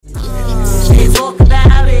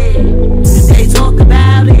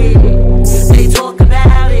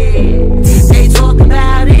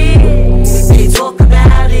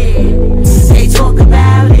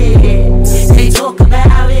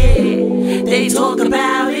they talk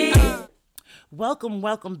about it.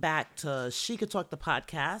 Welcome back to She Could Talk the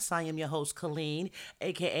podcast. I am your host, Colleen,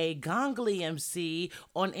 aka Gongly MC,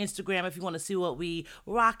 on Instagram if you want to see what we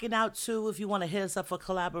rocking out to, if you want to hit us up for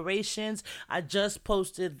collaborations. I just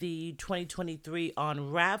posted the 2023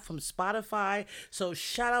 on Rap from Spotify, so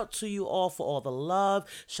shout out to you all for all the love.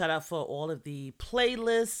 Shout out for all of the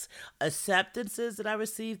playlists, acceptances that I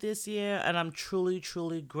received this year, and I'm truly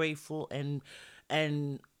grateful and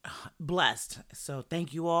blessed. So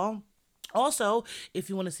thank you all. Also, if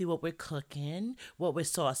you want to see what we're cooking, what we're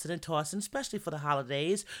saucing and tossing, especially for the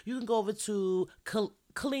holidays, you can go over to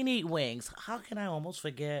Colleen Eat Wings. How can I almost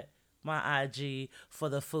forget my IG for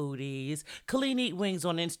the foodies? Colleen Eat Wings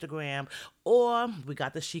on Instagram. Or we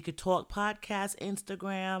got the She Could Talk podcast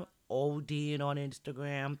Instagram. ODing on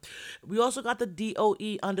Instagram. We also got the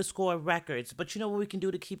DOE_records. But you know what we can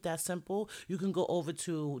do to keep that simple? You can go over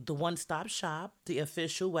to the One Stop Shop, the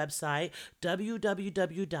official website,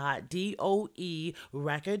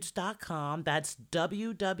 www.doerecords.com. That's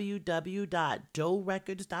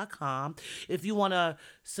www.doerecords.com. If you want to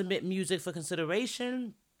submit music for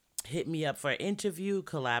consideration, hit me up for an interview,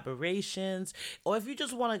 collaborations, or if you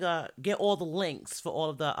just want to get all the links for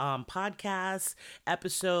all of the podcasts,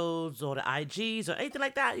 episodes, or the IGs, or anything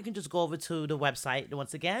like that, you can just go over to the website. And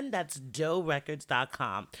once again, that's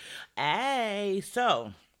doerecords.com. Hey,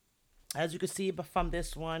 so as you can see from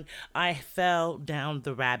this one, I fell down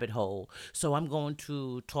the rabbit hole. So I'm going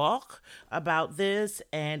to talk about this,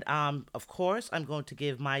 and of course, I'm going to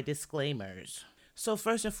give my disclaimers. So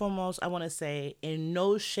first and foremost, I want to say, in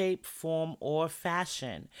no shape, form, or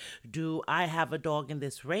fashion do I have a dog in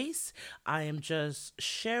this race. I am just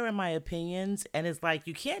sharing my opinions, and it's like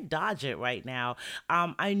you can't dodge it right now.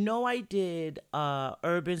 I know I did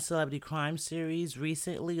Urban Celebrity Crime series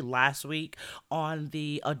recently, last week, on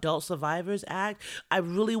the Adult Survivors Act. I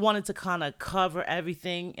really wanted to kind of cover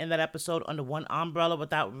everything in that episode under one umbrella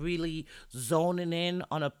without really zoning in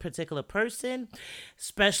on a particular person,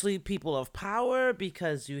 especially people of power,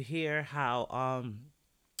 because you hear how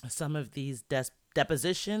some of these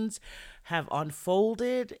depositions have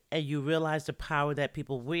unfolded and you realize the power that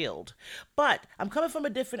people wield. But I'm coming from a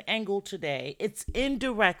different angle today. It's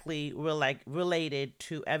indirectly related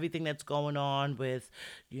to everything that's going on with,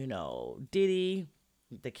 Diddy,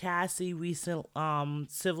 the Cassie recent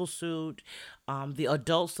civil suit, the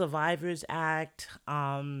Adult Survivors Act,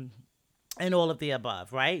 and all of the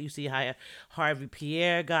above, right? You see how Harvey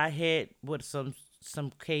Pierre got hit with some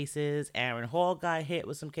cases. Aaron Hall got hit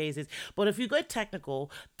with some cases. But if you get technical,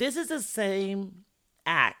 this is the same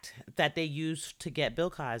act that they used to get Bill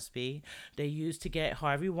Cosby. They used to get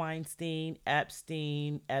Harvey Weinstein,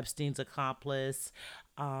 Epstein's accomplice,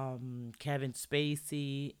 Kevin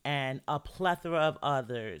Spacey, and a plethora of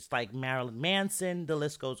others like Marilyn Manson. The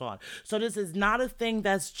list goes on. So this is not a thing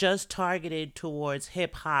that's just targeted towards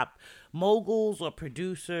hip hop moguls or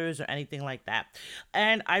producers or anything like that.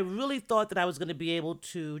 And I really thought that I was going to be able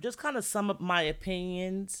to just kind of sum up my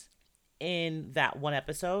opinions in that one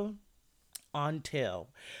episode until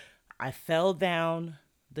I fell down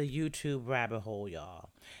the YouTube rabbit hole, y'all.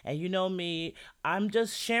 And you know me, I'm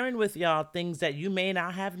just sharing with y'all things that you may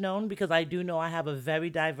not have known, because I do know I have a very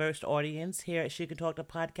diverse audience here at She Can Talk the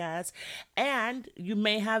podcast, and you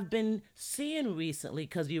may have been seeing recently,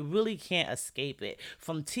 because you really can't escape it.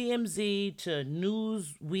 From TMZ to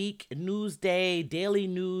Newsweek, Newsday, Daily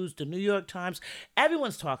News, the New York Times,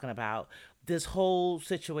 everyone's talking about this whole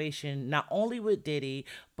situation, not only with Diddy,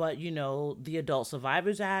 but, the Adult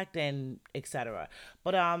Survivors Act and etc.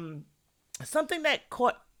 But something that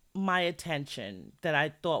caught my attention that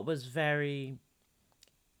I thought was very,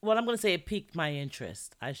 well, I'm going to say it piqued my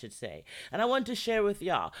interest, I should say. And I wanted to share with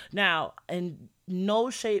y'all. Now, in no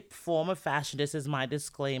shape, form, or fashion, this is my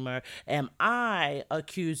disclaimer, am I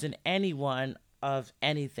accusing anyone of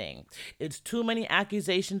anything. It's too many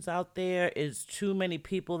accusations out there. It's too many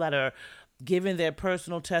people that are giving their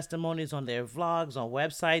personal testimonies on their vlogs, on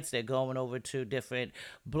websites. They're going over to different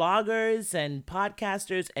bloggers and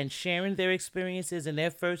podcasters and sharing their experiences and their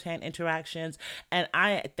firsthand interactions. And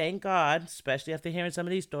I, thank God, especially after hearing some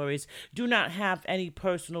of these stories, do not have any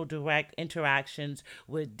personal direct interactions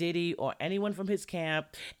with Diddy or anyone from his camp.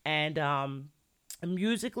 And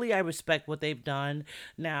musically, I respect what they've done.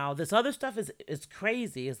 Now, this other stuff is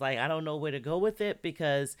crazy. It's like, I don't know where to go with it,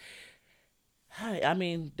 because I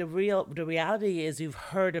mean, the reality is you've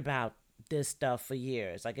heard about this stuff for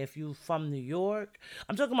years. Like, if you're from New York,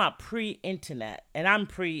 I'm talking about pre-internet, and I'm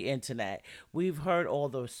pre-internet. We've heard all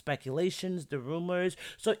the speculations, the rumors.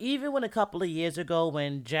 So even when a couple of years ago,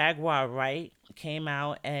 when Jaguar Wright came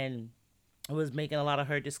out and was making a lot of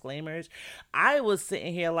her disclaimers. I was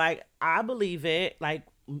sitting here like, I believe it. Like,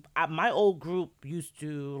 my old group used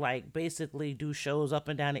to like basically do shows up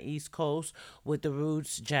and down the East Coast with the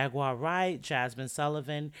Roots, Jaguar Wright, Jasmine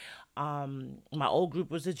Sullivan. My old group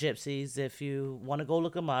was the Gypsies, if you want to go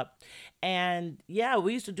look them up. And yeah,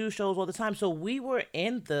 we used to do shows all the time. So we were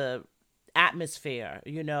in the atmosphere,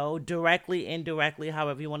 directly, indirectly,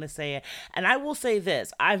 however you want to say it. And I will say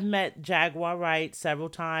this, I've met Jaguar Wright several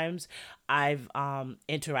times. I've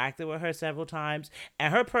interacted with her several times.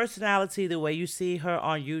 And her personality, the way you see her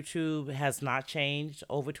on YouTube, has not changed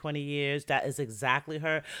over 20 years. That is exactly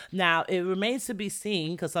her. Now, it remains to be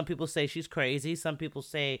seen because some people say she's crazy. Some people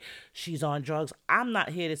say she's on drugs. I'm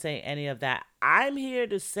not here to say any of that. I'm here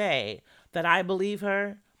to say that I believe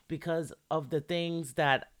her because of the things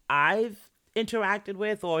that I've interacted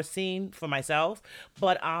with or seen for myself.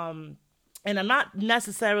 But and I'm not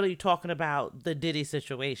necessarily talking about the Diddy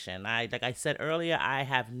situation. Like I said earlier, I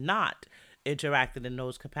have not interacted in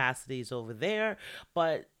those capacities over there,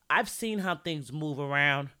 but I've seen how things move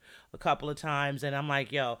around a couple of times, and I'm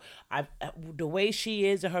like, yo, the way she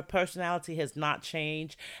is and her personality has not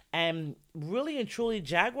changed. And really and truly,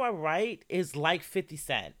 Jaguar Wright is like 50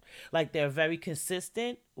 Cent. Like, they're very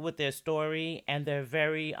consistent with their story, and they're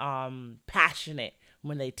very passionate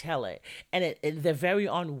when they tell it, and they're very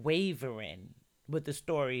unwavering with the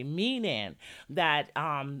story, meaning that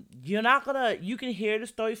you can hear the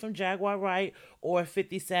story from Jaguar Wright or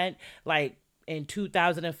 50 Cent like in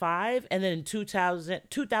 2005, and then in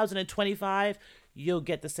 2025 you'll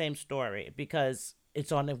get the same story because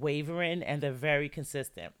it's unwavering and they're very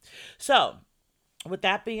consistent. So with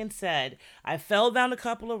that being said, I fell down a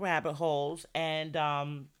couple of rabbit holes, and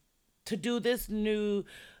to do this new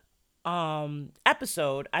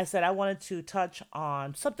episode, I said I wanted to touch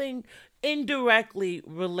on something indirectly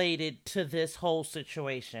related to this whole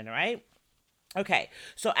situation, right? Okay,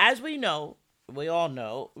 so as we all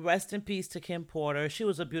know, rest in peace to Kim Porter. She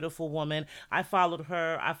was a beautiful woman. I followed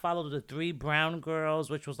her. I followed the Three Brown Girls,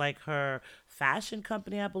 which was like her fashion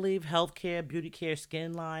company, I believe, healthcare, beauty care,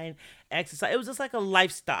 skin line, exercise. It was just like a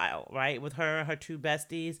lifestyle, right? With her and her two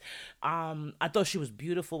besties. I thought she was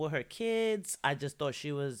beautiful with her kids. I just thought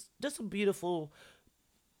she was just a beautiful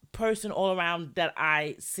person all around that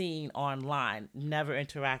I seen online. Never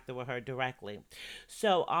interacted with her directly.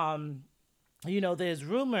 So, there's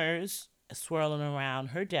rumors swirling around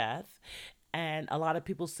her death, and a lot of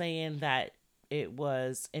people saying that it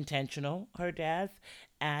was intentional, her death,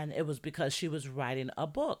 and it was because she was writing a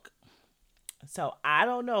book. So I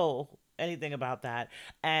don't know anything about that,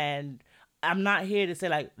 and I'm not here to say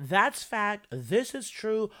like that's fact, this is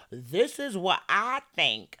true, this is what I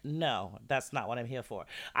think. No, that's not what I'm here for.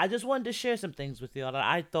 I just wanted to share some things with y'all that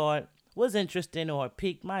I thought was interesting or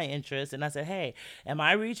piqued my interest, and I said, hey, am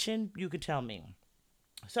I reaching? You could tell me.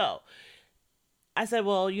 So I said,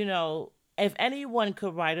 well, if anyone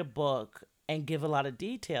could write a book and give a lot of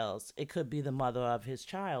details, it could be the mother of his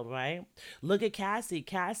child, right? Look at Cassie.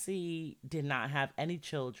 Cassie did not have any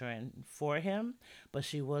children for him, but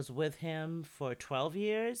she was with him for 12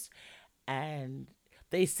 years. And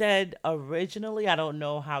they said originally, I don't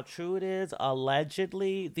know how true it is,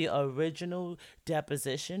 allegedly, the original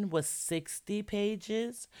deposition was 60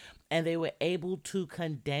 pages, and they were able to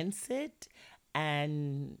condense it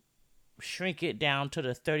and shrink it down to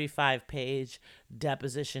the 35-page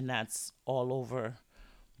deposition that's all over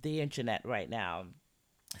the internet right now.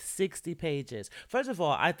 60 pages. First of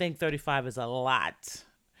all, I think 35 is a lot.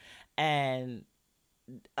 And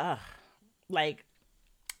like,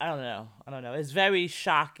 I don't know. It's very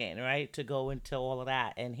shocking, right? To go into all of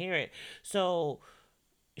that and hear it. So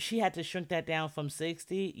she had to shrink that down from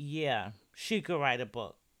 60. Yeah, she could write a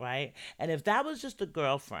book, right? And if that was just a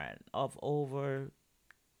girlfriend of over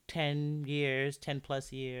 10 years, 10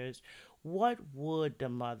 plus years, what would the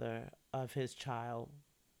mother of his child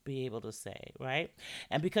be able to say, right?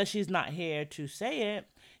 And because she's not here to say it,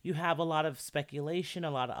 you have a lot of speculation,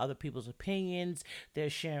 a lot of other people's opinions. They're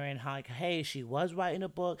sharing how, like, hey, she was writing a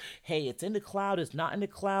book. Hey, it's in the cloud. It's not in the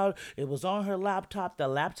cloud. It was on her laptop. The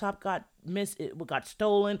laptop got it got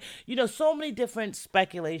stolen. So many different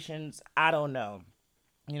speculations. I don't know.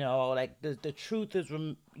 Like the truth is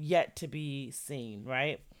yet to be seen,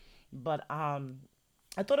 right? But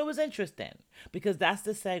I thought it was interesting because that's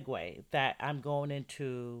the segue that I'm going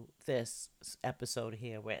into this episode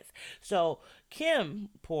here with. So Kim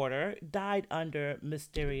Porter died under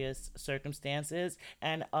mysterious circumstances,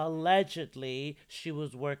 and allegedly she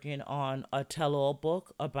was working on a tell-all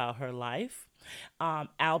book about her life.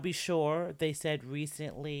 Albie Shore, they said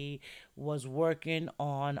recently, was working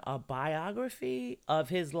on a biography of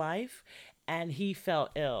his life, and he fell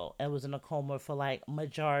ill and was in a coma for like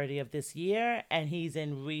majority of this year, and he's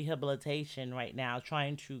in rehabilitation right now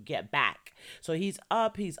trying to get back. So he's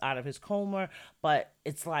up, he's out of his coma, but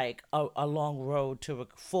it's like a long road to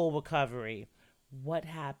full recovery. What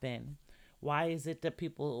happened? Why is it that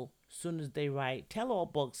people, soon as they write tell-all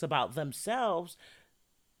books about themselves,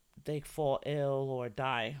 they fall ill or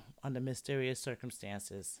die under mysterious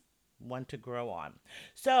circumstances? One to grow on.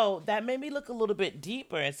 So that made me look a little bit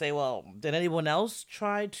deeper and say, well, did anyone else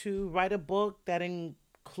try to write a book that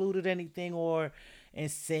included anything or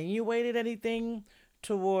insinuated anything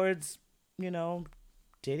towards, you know,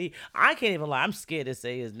 Diddy? I can't even lie. I'm scared to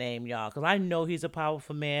say his name, y'all, because I know he's a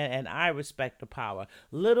powerful man and I respect the power.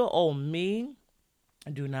 Little old me, I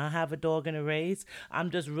do not have a dog in a race. I'm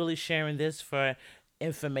just really sharing this for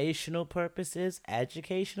informational purposes,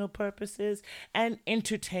 educational purposes, and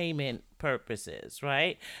entertainment purposes,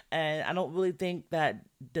 right? And I don't really think that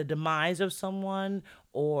the demise of someone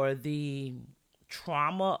or the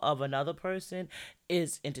trauma of another person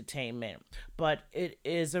is entertainment, but it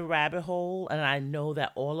is a rabbit hole, and I know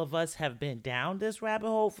that all of us have been down this rabbit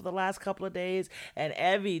hole for the last couple of days, and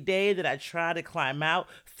every day that I try to climb out,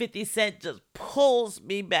 50 Cent just pulls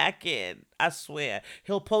me back in. I swear,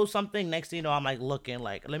 he'll post something, next thing you know, I'm like looking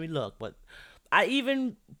like, let me look. But I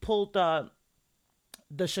even pulled the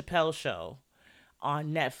Chappelle Show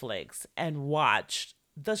on Netflix and watched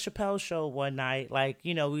the Chappelle Show one night. Like,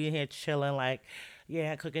 you know, we were here chilling, like,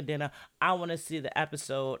 yeah, cooking dinner. I want to see the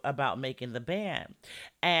episode about making the band.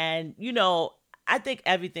 And, you know, I think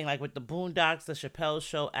everything, like with the Boondocks, the Chappelle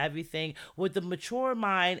Show, everything, with the mature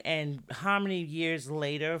mind and how many years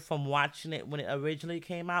later from watching it when it originally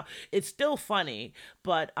came out, it's still funny,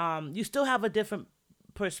 but you still have a different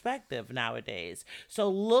perspective nowadays. So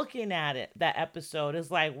looking at it, that episode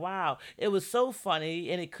is like, wow, it was so funny,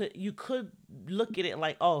 and you could look at it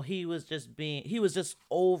like, oh, he was just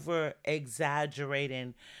over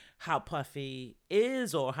exaggerating how Puffy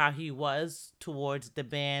is or how he was towards the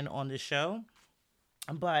band on the show.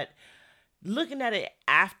 But looking at it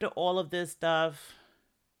after all of this stuff,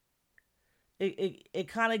 it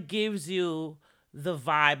kind of gives you the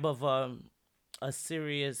vibe of a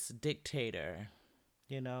serious dictator,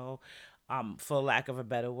 you know, for lack of a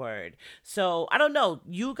better word. So I don't know.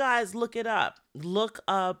 You guys look it up. Look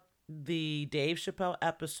up the Dave Chappelle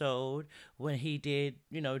episode when he did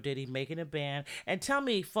he making a band, and tell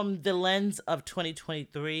me from the lens of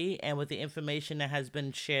 2023 and with the information that has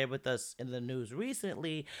been shared with us in the news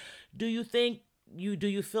recently, do you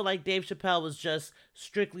feel like Dave Chappelle was just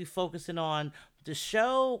strictly focusing on the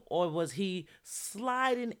show, or was he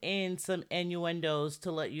sliding in some innuendos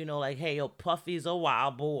to let you know, like, hey, yo, Puffy's a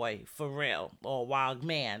wild boy for real, or a wild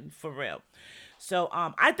man for real? So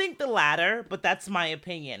I think the latter, but that's my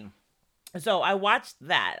opinion. So I watched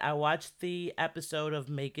that. I watched the episode of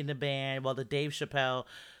Making the Band, well, the Dave Chappelle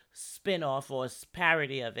spinoff or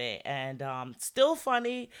parody of it, and still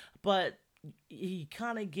funny, but he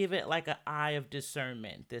kind of give it like an eye of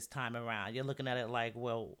discernment this time around. You're looking at it like,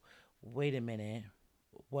 well, wait a minute,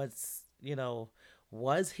 was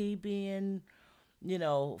he being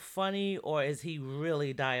funny, or is he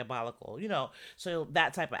really diabolical? So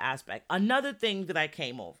that type of aspect. Another thing that I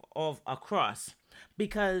came across,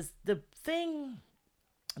 because the thing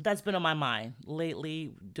that's been on my mind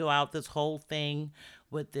lately throughout this whole thing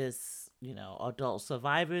with this, Adult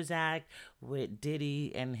Survivors Act, with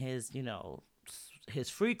Diddy and his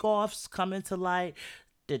freak offs coming to light,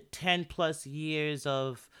 the 10 plus years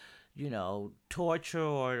of torture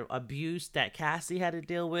or abuse that Cassie had to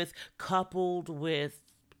deal with, coupled with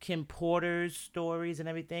Kim Porter's stories and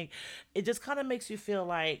everything, it just kind of made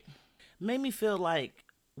me feel like,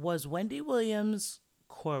 was Wendy Williams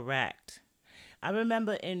correct? I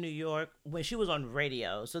remember in New York when she was on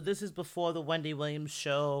radio, so this is before the Wendy Williams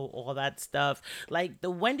show, all that stuff. Like, the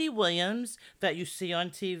Wendy Williams that you see on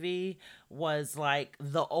TV was like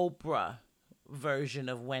the Oprah version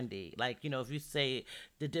of Wendy. Like, if you say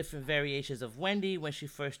the different variations of Wendy, when she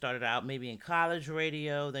first started out maybe in college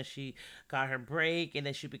radio, then she got her break, and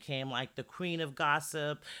then she became like the queen of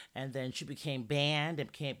gossip, and then she became banned and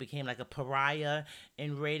became like a pariah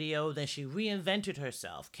in radio. Then she reinvented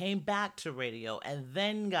herself, came back to radio, and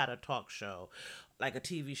then got a talk show, like a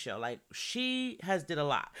TV show. Like, she has did a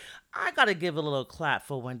lot. I gotta give a little clap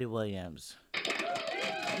for Wendy Williams.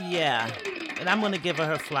 Yeah. And I'm going to give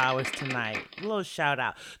her flowers tonight. A little shout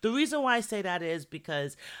out. The reason why I say that is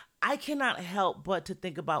because I cannot help but to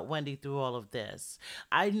think about Wendy through all of this.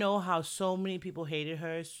 I know how so many people hated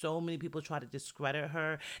her, so many people tried to discredit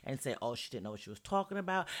her and say, oh, she didn't know what she was talking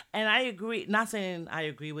about. And I agree, not saying I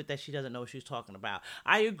agree with that she doesn't know what she's talking about.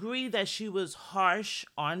 I agree that she was harsh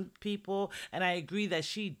on people, and I agree that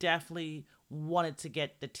she definitely wanted to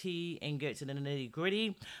get the tea and get to the nitty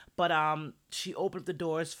gritty, but she opened the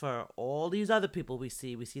doors for all these other people we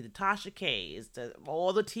see. We see the Tasha K's,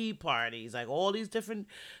 all the tea parties, like all these different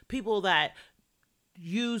people that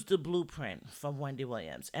use the blueprint from Wendy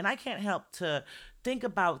Williams. And I can't help to think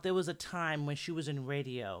about there was a time when she was in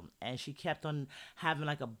radio and she kept on having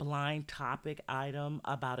like a blind topic item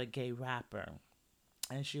about a gay rapper.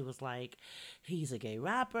 And she was like, he's a gay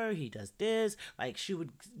rapper, he does this. Like, she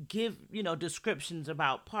would give, descriptions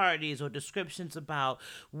about parties or descriptions about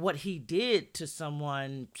what he did to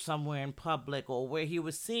someone somewhere in public or where he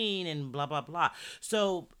was seen and blah, blah, blah.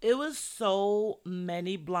 So it was so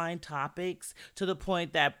many blind topics to the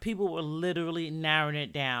point that people were literally narrowing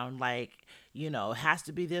it down. Like, it has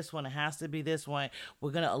to be this one, it has to be this one.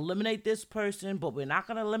 We're going to eliminate this person, but we're not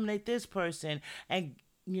going to eliminate this person. And,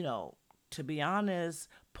 to be honest,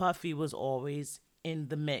 Puffy was always in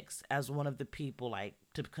the mix as one of the people like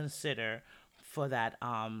to consider for that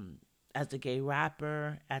as the gay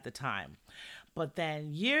rapper at the time. But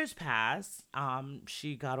then years passed,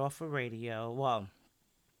 she got off of radio. Well,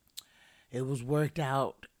 it was worked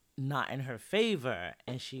out not in her favor,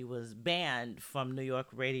 and she was banned from New York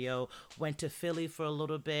radio, went to Philly for a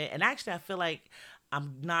little bit. And actually, I feel like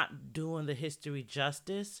I'm not doing the history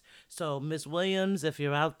justice. So, Miss Williams, if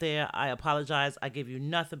you're out there, I apologize. I give you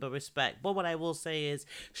nothing but respect. But what I will say is,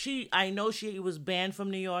 I know she was banned from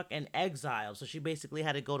New York and exiled. So she basically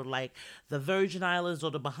had to go to like the Virgin Islands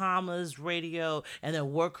or the Bahamas radio and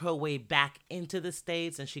then work her way back into the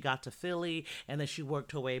States. And she got to Philly, and then she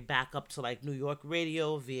worked her way back up to like New York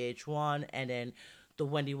radio, VH1, and then the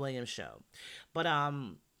Wendy Williams show. But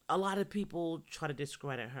a lot of people try to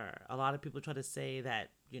discredit her. A lot of people try to say that,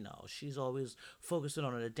 she's always focusing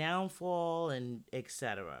on the downfall and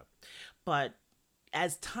etc. But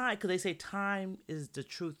as time, because they say time is the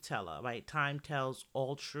truth teller, right? Time tells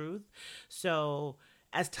all truth. So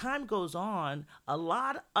as time goes on, a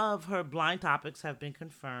lot of her blind topics have been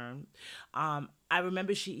confirmed. I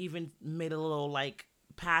remember she even made a little like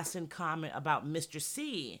passing comment about Mr.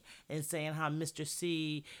 C and saying how Mr.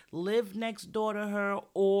 C lived next door to her,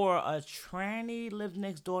 or a tranny lived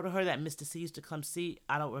next door to her that Mr. C used to come see.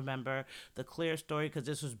 I don't remember the clear story because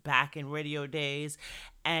this was back in radio days.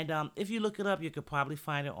 And if you look it up, you could probably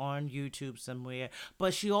find it on YouTube somewhere.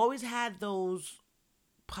 But she always had those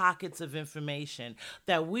pockets of information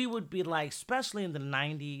that we would be like, especially in the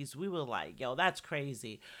 90s, we were like, yo, that's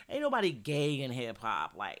crazy. Ain't nobody gay in hip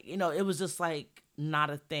hop. Like, it was just like not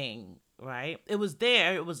a thing, right? It was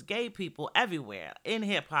there. It was gay people everywhere, in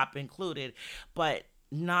hip hop included, but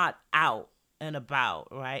not out and about,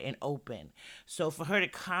 right? And open. So for her to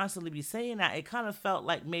constantly be saying that, it kind of felt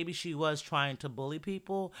like maybe she was trying to bully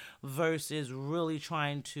people versus really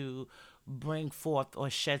trying to bring forth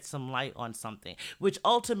or shed some light on something, which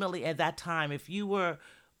ultimately at that time, if you were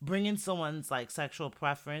bringing someone's like sexual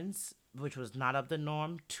preference, which was not of the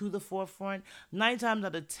norm, to the forefront, 9 times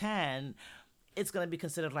out of 10, it's going to be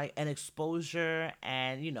considered like an exposure,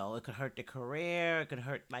 and it could hurt their career, it could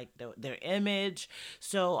hurt like their image.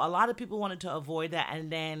 So a lot of people wanted to avoid that, and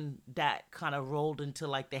then that kind of rolled into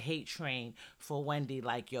like the hate train for Wendy,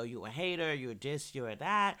 like, yo, you a hater, you're this, you're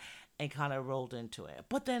that, and kind of rolled into it.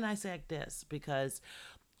 But then I said this because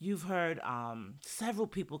you've heard several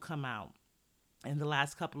people come out in the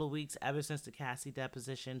last couple of weeks, ever since the Cassie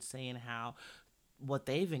deposition, saying how what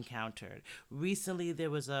they've encountered. Recently,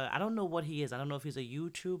 there was I don't know what he is. I don't know if he's a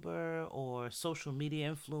YouTuber or social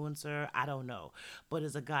media influencer. I don't know. But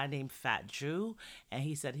there's a guy named Fat Drew, and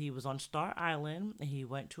he said he was on Star Island, and he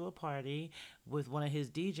went to a party with one of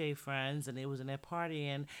his DJ friends, and they was in there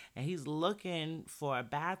partying, and he's looking for a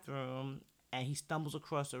bathroom, and he stumbles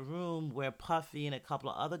across a room where Puffy and a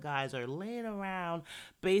couple of other guys are laying around,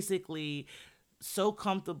 basically so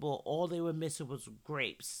comfortable, all they were missing was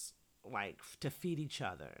grapes, like to feed each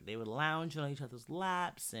other. They were lounging on each other's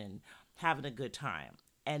laps and having a good time.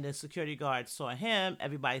 And the security guard saw him,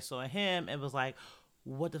 everybody saw him, and was like,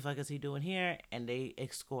 what the fuck is he doing here? And they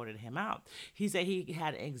escorted him out. He said he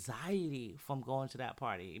had anxiety from going to that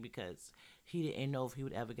party because he didn't know if he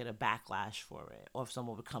would ever get a backlash for it, or if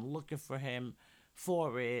someone would come looking for him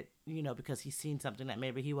for it, because he's seen something that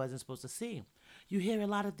maybe he wasn't supposed to see. You hear a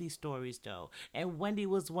lot of these stories, though, and Wendy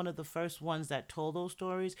was one of the first ones that told those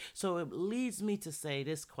stories. So it leads me to say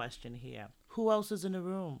this question here: who else is in the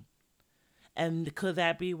room? And could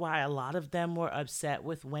that be why a lot of them were upset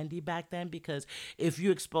with Wendy back then? Because if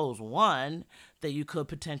you expose one, then you could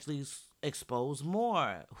potentially expose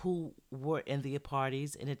more who were in the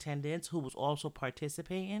parties in attendance, who was also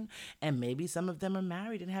participating, and maybe some of them are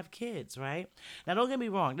married and have kids, right? Now, don't get me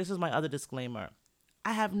wrong. This is my other disclaimer.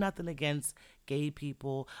 I have nothing against gay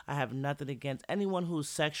people. I have nothing against anyone who's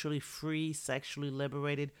sexually free, sexually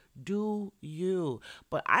liberated. Do you?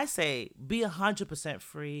 But I say be 100%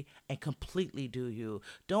 free and completely do you.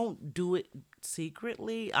 Don't do it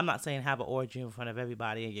secretly. I'm not saying have an orgy in front of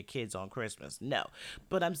everybody and your kids on Christmas. No.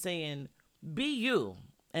 But I'm saying be you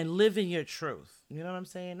and live in your truth. You know what I'm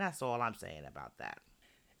saying? That's all I'm saying about that.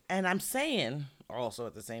 And I'm saying also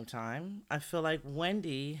at the same time, I feel like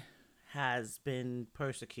Wendy has been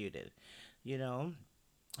persecuted, you know?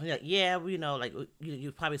 Yeah, like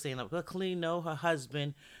you're probably saying, like, well, clean, no, her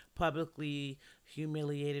husband publicly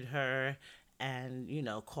humiliated her and,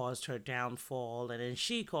 caused her downfall, and then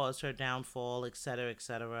she caused her downfall, et cetera, et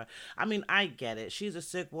cetera. I mean, I get it. She's a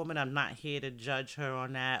sick woman. I'm not here to judge her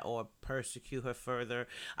on that or persecute her further.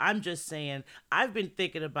 I'm just saying, I've been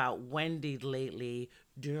thinking about Wendy lately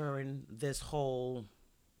during this whole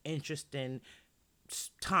interesting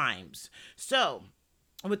times. So,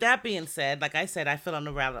 with that being said, like I said, I fell on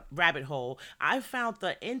the rabbit hole. I found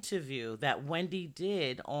the interview that Wendy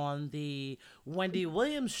did on the Wendy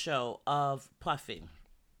Williams show of Puffy.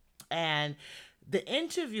 And the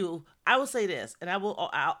interview, I will say this, and I will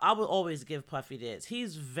always give Puffy this.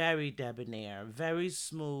 He's very debonair, very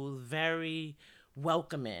smooth, very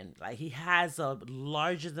welcoming. Like, he has a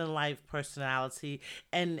larger than life personality,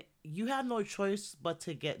 and you have no choice but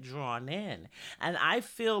to get drawn in. And I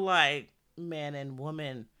feel like man and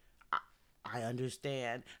woman, I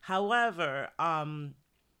understand. However,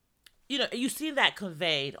 you see that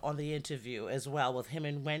conveyed on the interview as well with him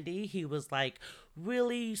and Wendy. He was like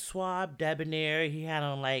really suave, debonair. He had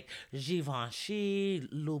on like Givenchy,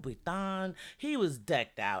 Louis Vuitton. He was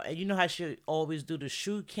decked out. And you know how she always do the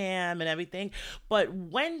shoe cam and everything. But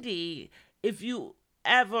Wendy, if you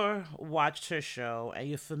ever watched her show and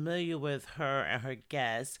you're familiar with her and her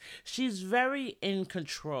guests, she's very in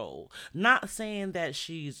control. Not saying that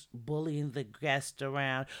she's bullying the guest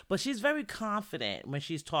around, but she's very confident when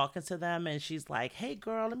she's talking to them, and she's like, "Hey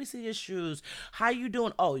girl, let me see your shoes. How you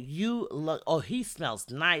doing? Oh, you look, oh, he smells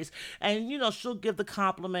nice." And she'll give the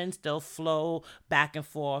compliments, they'll flow back and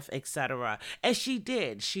forth, etc. And she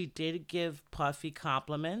did. She did give Puffy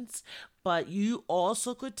compliments, but you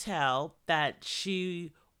also could tell that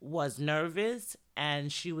she was nervous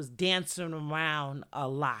and she was dancing around a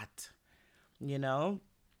lot, you know?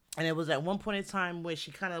 And it was at one point in time where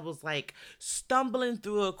she kind of was like stumbling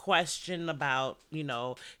through a question about,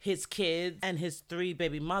 his kids and his three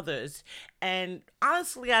baby mothers. And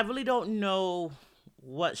honestly, I really don't know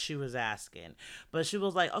what she was asking, but she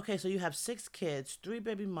was like, okay, so you have six kids, three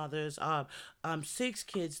baby mothers, six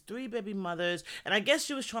kids, three baby mothers. And I guess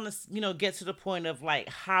she was trying to, get to the point of like,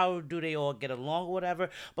 how do they all get along or whatever.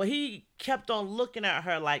 But he kept on looking at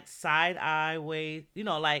her like side eye way,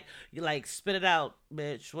 like, you like, spit it out,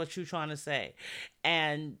 bitch, what you trying to say?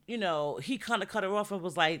 And, he kind of cut her off and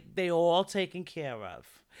was like, they all taken care of.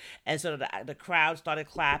 And so the crowd started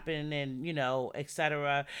clapping and,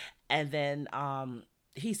 etc. And then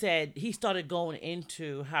he said he started going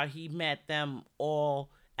into how he met them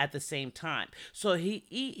all at the same time. So he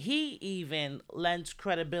even lends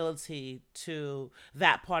credibility to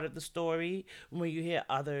that part of the story when you hear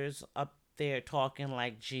others up there talking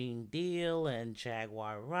like Gene Deal and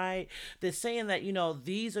Jaguar Wright. They're saying that,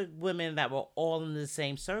 these are women that were all in the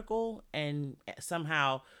same circle and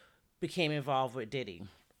somehow became involved with Diddy.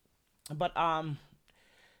 But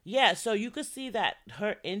yeah, so you could see that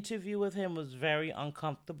her interview with him was very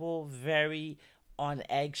uncomfortable, very on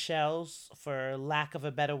eggshells, for lack of a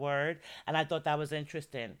better word. And I thought that was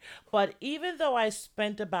interesting. But even though I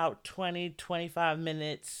spent about 20-25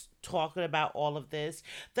 minutes talking about all of this,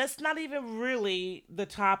 that's not even really the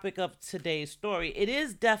topic of today's story. It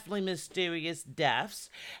is definitely mysterious deaths.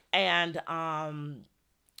 And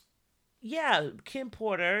yeah, Kim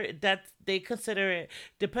Porter, that they consider it,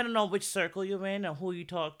 depending on which circle you're in and who you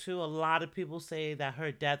talk to, a lot of people say that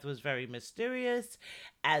her death was very mysterious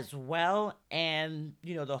as well. And,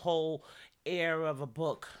 the whole air of a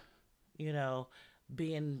book,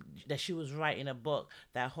 being that she was writing a book,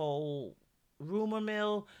 that whole rumor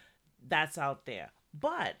mill, that's out there.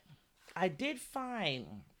 But I did find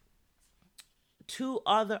two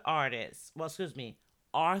other artists,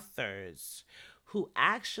 authors, who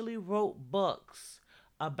actually wrote books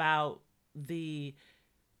about the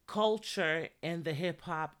culture in the hip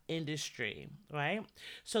hop industry, right?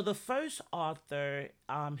 So the first author,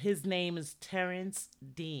 his name is Terrence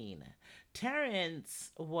Dean.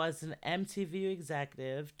 Terrence was an MTV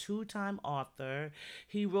executive, two-time author.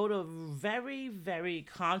 He wrote a very, very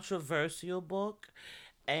controversial book,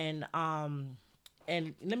 and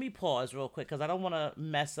let me pause real quick because I don't want to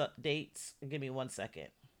mess up dates. Give me 1 second.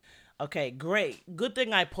 Okay, great. Good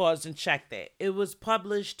thing I paused and checked it. It was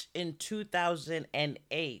published in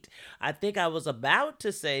 2008. I think I was about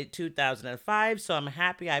to say 2005, so I'm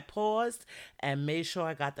happy I paused and made sure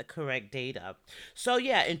I got the correct date up. So,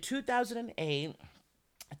 yeah, in 2008,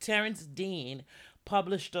 Terrence Dean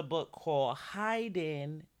published a book called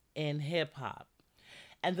Hiding in Hip Hop.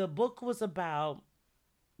 And the book was about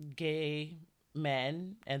gay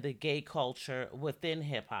men and the gay culture within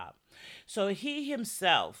hip hop. So he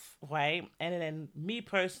himself, right? And then me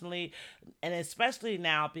personally, and especially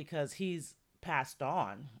now because he's passed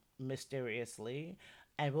on mysteriously,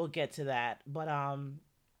 and we'll get to that. But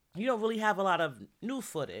you don't really have a lot of new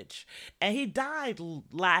footage. And he died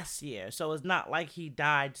last year, so it's not like he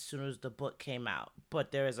died as soon as the book came out.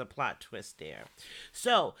 But there is a plot twist there.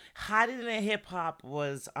 So, Hiding in Hip Hop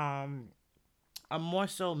was a more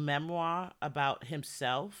so memoir about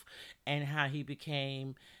himself and how he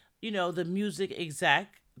became, the music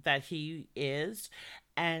exec that he is,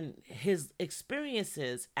 and his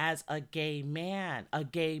experiences as a gay man, a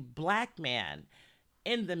gay black man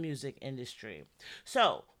in the music industry.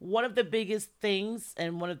 So, one of the biggest things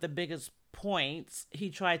and one of the biggest points he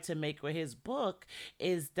tried to make with his book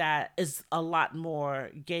is that is a lot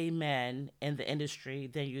more gay men in the industry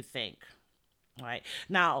than you think. Right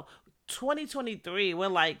now, 2023, we're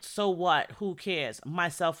like, so what? Who cares?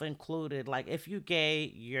 Myself included. Like, if you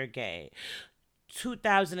gay, you're gay.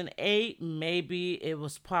 2008, maybe it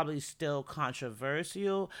was probably still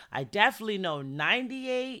controversial. I definitely know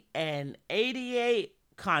 98 and 88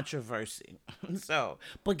 controversy. So,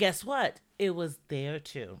 but guess what? It was there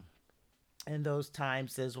too in those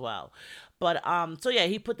times as well. But so yeah,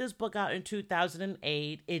 he put this book out in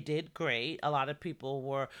 2008. It did great. A lot of people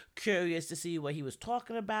were curious to see what he was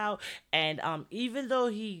talking about, and even though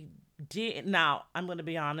he did, now I'm going to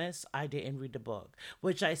be honest, I didn't read the book,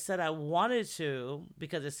 which I said I wanted to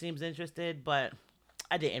because it seems interested, but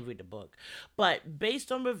I didn't read the book. But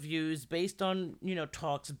based on reviews, based on,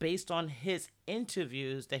 talks, based on his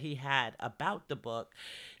interviews that he had about the book,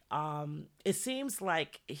 it seems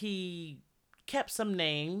like he kept some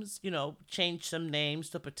names, changed some names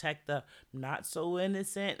to protect the not so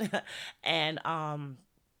innocent. And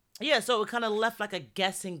yeah, so it kind of left like a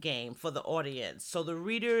guessing game for the audience. So the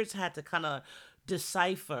readers had to kind of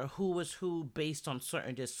decipher who was who based on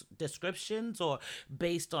certain descriptions or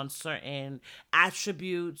based on certain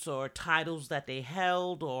attributes or titles that they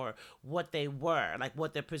held or what they were, like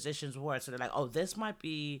what their positions were. So they're like, oh, this might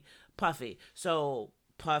be Puffy. So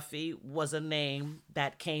Puffy was a name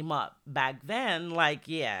that came up back then. Like,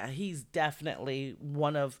 yeah, he's definitely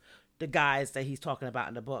one of the guys that he's talking about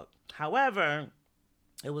in the book. However,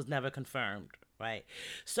 it was never confirmed, right?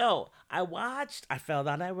 So I fell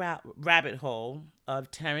down that rabbit hole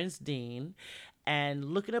of Terrence Dean and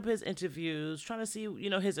looking up his interviews, trying to see,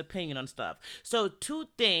 his opinion on stuff. So, two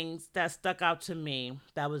things that stuck out to me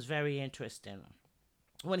that was very interesting.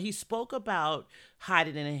 When he spoke about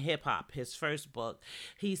Hiding in Hip Hop, his first book,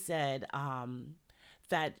 he said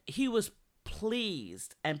that he was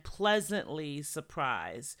pleased and pleasantly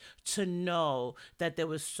surprised to know that there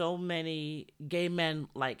was so many gay men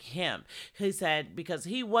like him. He said because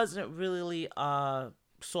he wasn't really a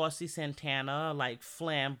saucy Santana, like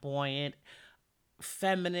flamboyant,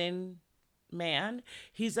 feminine man.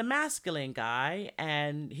 He's a masculine guy,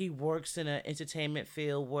 and he works in an entertainment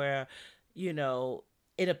field where, you know,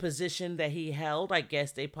 in a position that he held, I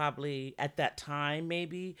guess they probably at that time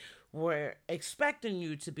maybe were expecting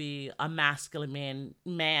you to be a masculine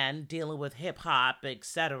man dealing with hip hop,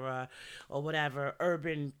 etc., or whatever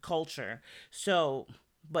urban culture. So,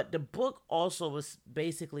 but the book also was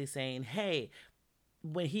basically saying, hey,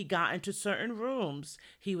 when he got into certain rooms,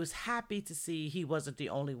 he was happy to see he wasn't the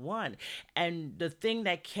only one. And the thing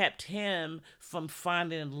that kept him from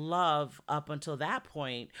finding love up until that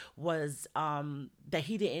point was that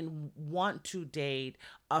he didn't want to date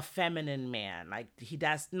a feminine man. Like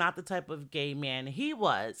that's not the type of gay man he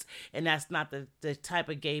was, and that's not the type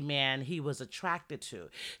of gay man he was attracted to.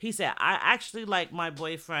 He said, I actually like my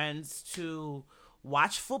boyfriends to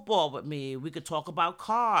watch football with me. We could talk about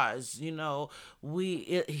cars. You know,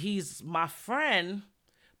 he's my friend,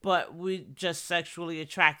 but we just sexually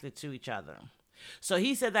attracted to each other. So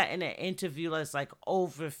he said that in an interview that's like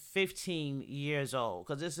over 15 years old,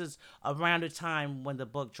 because this is around the time when the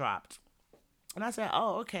book dropped. And I said,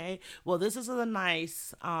 oh, okay. Well, this is a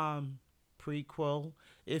nice prequel,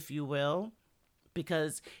 if you will,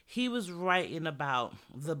 because he was writing about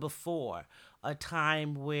the before, a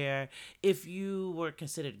time where if you were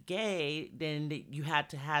considered gay, then you had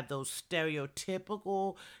to have those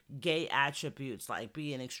stereotypical gay attributes, like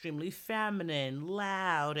being extremely feminine,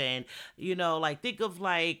 loud, and like think of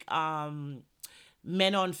like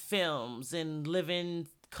men on films and Living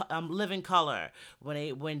Color,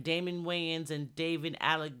 when Damon Wayans and David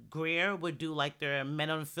Allegreer would do like their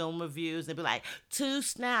men on film reviews. They'd be like, two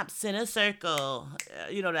snaps in a circle,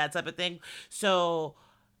 that type of thing. So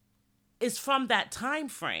it's from that time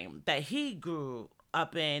frame that he grew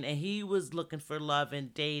up in, and he was looking for love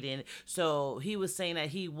and dating. So he was saying that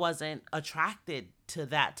he wasn't attracted to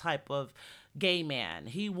that type of gay man.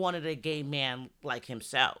 He wanted a gay man like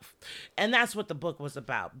himself. And that's what the book was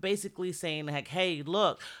about. Basically saying like, hey,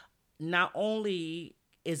 look, not only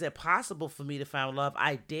is it possible for me to find love,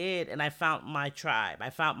 I did, and I found my tribe.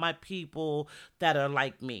 I found my people that are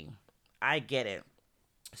like me. I get it.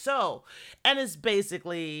 So, and it's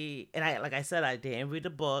basically, and like I said, I didn't read the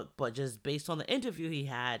book, but just based on the interview he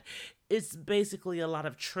had, it's basically a lot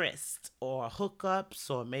of trysts or hookups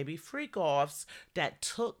or maybe freak offs that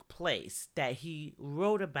took place that he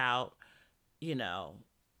wrote about,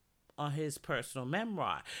 on his personal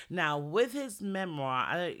memoir. Now, with his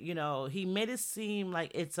memoir, he made it seem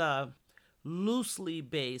like it's a loosely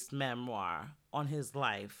based memoir on his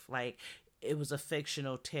life. Like it was a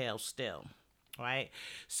fictional tale still. Right?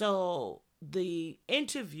 So the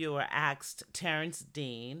interviewer asked Terrence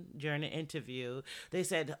Dean during the interview, they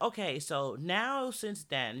said, okay, so now since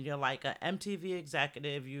then, you're like an MTV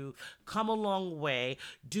executive, you come a long way.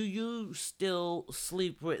 Do you still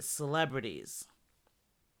sleep with celebrities?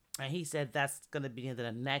 And he said, that's going to be in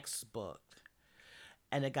the next book.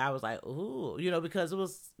 And the guy was like, ooh, because it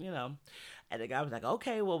was, and the guy was like,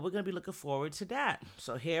 okay, well, we're going to be looking forward to that.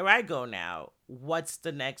 So here I go now. What's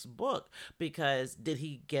the next book? Because did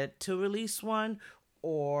he get to release one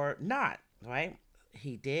or not? Right?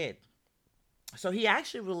 He did. So he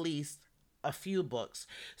actually released a few books.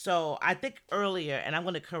 So I think earlier, and I'm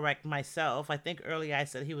going to correct myself, I think earlier I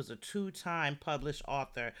said he was a 2-time published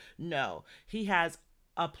author. No, he has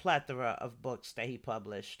a plethora of books that he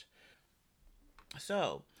published.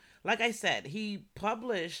 So, like I said, he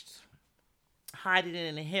published Hiding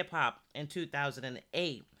in Hip-Hop in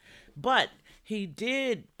 2008. But he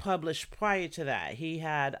did publish prior to that. He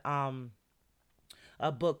had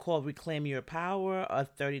a book called Reclaim Your Power, a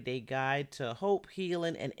 30-day guide to hope,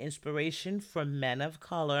 healing, and inspiration for men of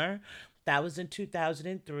color. That was in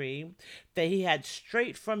 2003. That he had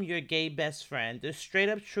Straight from Your Gay Best Friend, the straight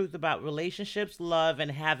up truth about relationships, love,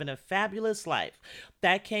 and having a fabulous life.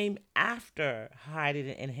 That came after Hiding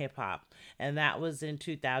in Hip Hop, and that was in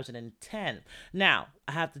 2010. Now,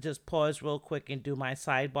 I have to just pause real quick and do my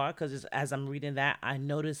sidebar, because as I'm reading that, I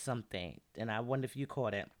noticed something, and I wonder if you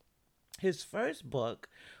caught it. His first book,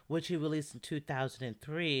 which he released in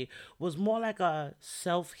 2003, was more like a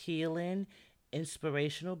self-healing,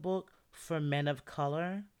 inspirational book for men of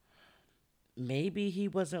color. Maybe he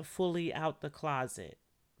wasn't fully out the closet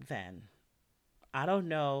then. I don't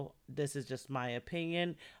know. This is just my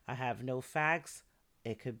opinion. I have no facts.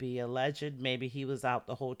 It could be alleged. Maybe he was out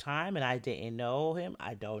the whole time and I didn't know him.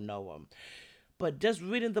 I don't know him. But just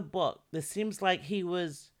reading the book, it seems like he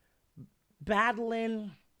was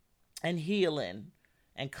battling and healing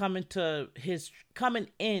and coming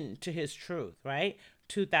into his truth, right?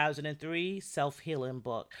 2003, self-healing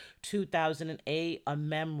book. 2008, a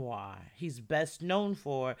memoir. He's best known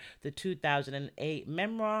for the 2008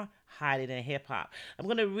 memoir, Hiding in Hip Hop. I'm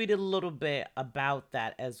going to read a little bit about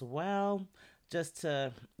that as well, just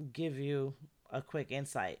to give you a quick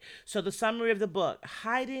insight. So the summary of the book,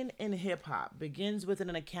 Hiding in Hip Hop, begins with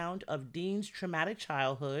an account of Dean's traumatic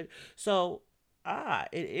childhood. So,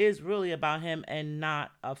 it is really about him and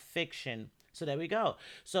not a fiction. So there we go.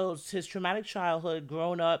 So it's his traumatic childhood,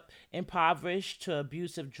 grown up impoverished to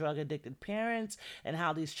abusive, drug-addicted parents, and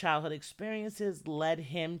how these childhood experiences led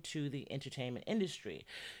him to the entertainment industry.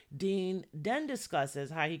 Dean then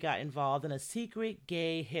discusses how he got involved in a secret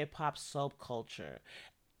gay hip-hop subculture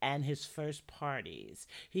and his first parties.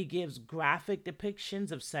 He gives graphic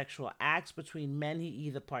depictions of sexual acts between men he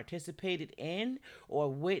either participated in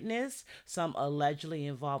or witnessed, some allegedly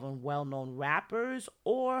involving well-known rappers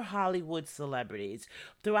or Hollywood celebrities.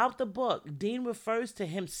 Throughout the book, Dean refers to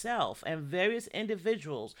himself and various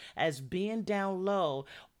individuals as being down low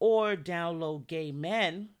or down low gay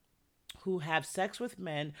men who have sex with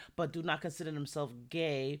men but do not consider themselves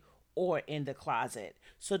gay or in the closet.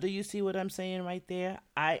 So do you see what I'm saying right there?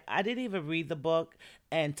 I didn't even read the book,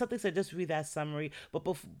 and something said just read that summary. But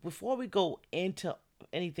before we go into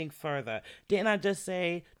anything further, didn't I just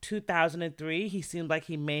say 2003? He seemed like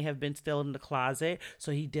he may have been still in the closet,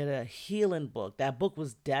 so he did a healing book. That book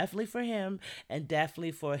was definitely for him and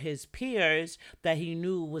definitely for his peers that he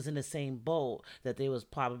knew was in the same boat, that they was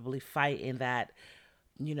probably fighting that,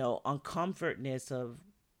 uncomfortness of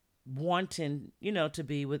wanting, to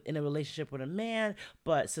be in a relationship with a man,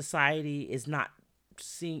 but society is not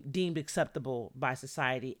deemed acceptable by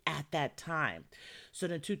society at that time. So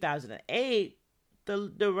in 2008,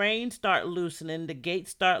 the reins start loosening, the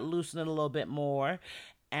gates start loosening a little bit more,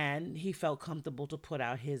 and he felt comfortable to put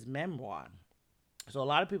out his memoir. So a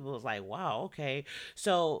lot of people was like, wow, okay.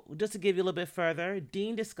 So just to give you a little bit further,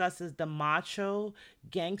 Dean discusses the macho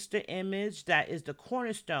gangster image that is the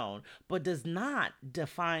cornerstone, but does not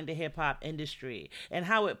define the hip hop industry, and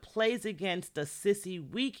how it plays against the sissy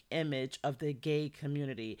weak image of the gay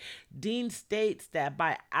community. Dean states that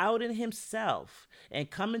by outing himself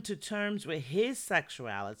and coming to terms with his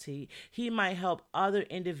sexuality, he might help other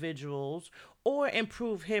individuals or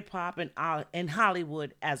improve hip hop and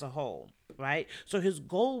Hollywood as a whole. Right? So his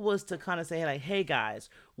goal was to kind of say, like, hey guys,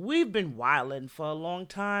 we've been wilding for a long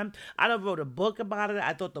time. I done wrote a book about it.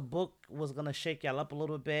 I thought the book was going to shake y'all up a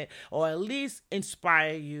little bit, or at least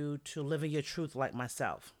inspire you to live in your truth like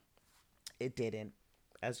myself. It didn't,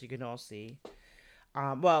 as you can all see.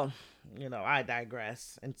 Well, I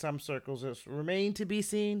digress. In some circles, it's remained to be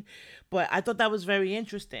seen. But I thought that was very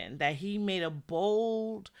interesting that he made a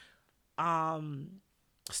bold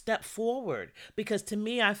step forward, because to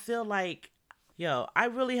me, I feel like, I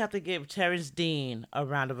really have to give Terrence Dean a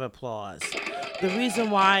round of applause. The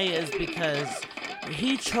reason why is because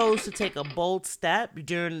he chose to take a bold step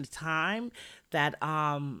during the time that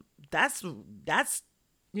that's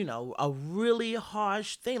a really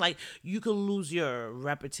harsh thing. Like, you can lose your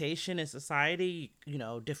reputation in society,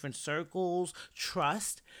 different circles,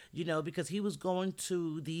 trust, because he was going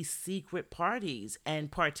to these secret parties and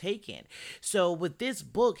partaking. So with this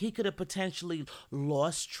book, he could have potentially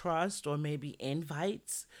lost trust or maybe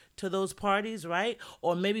invites to those parties, right?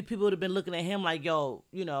 Or maybe people would have been looking at him like,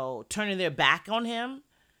 turning their back on him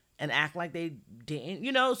and act like they didn't,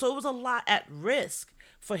 so it was a lot at risk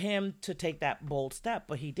for him to take that bold step,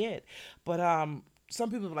 but he did. But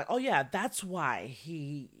some people were like, oh yeah, that's why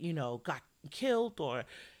he, got killed, or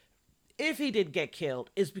if he did get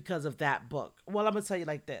killed, is because of that book. Well, I'm gonna tell you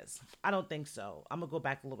like this. I don't think so. I'm gonna go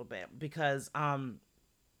back a little bit, because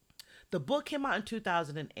the book came out in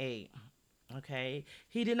 2008. Okay,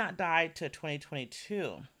 he did not die till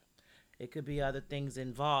 2022. It could be other things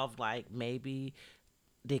involved, like maybe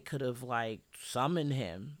they could have like summoned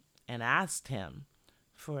him and asked him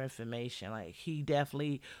for information. Like, he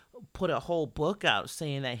definitely put a whole book out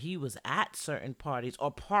saying that he was at certain parties,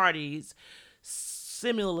 or parties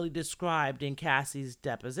similarly described in Cassie's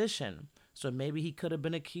deposition. So maybe he could have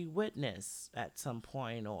been a key witness at some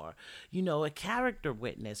point, or, a character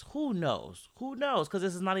witness. Who knows? Who knows? Because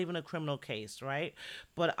this is not even a criminal case, right?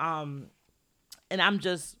 But, and I'm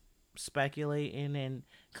just speculating and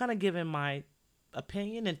kind of giving my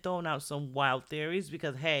opinion and throwing out some wild theories,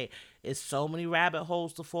 because hey, it's so many rabbit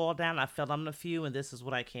holes to fall down. I fell on a few, and this is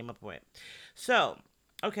what I came up with. So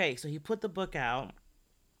he put the book out,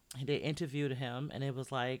 and they interviewed him, and it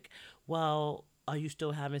was like, well, are you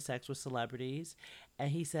still having sex with celebrities?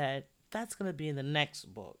 And he said that's going to be in the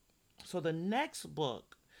next book. So the next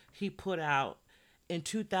book he put out in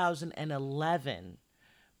 2011,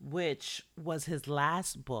 which was his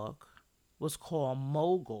last book, was called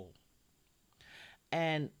Mogul.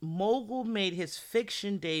 And Mogul made his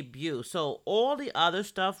fiction debut. So all the other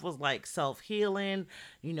stuff was like self-healing,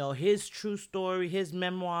 his true story, his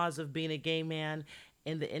memoirs of being a gay man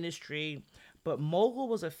in the industry. But Mogul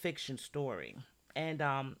was a fiction story. And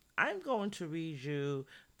I'm going to read you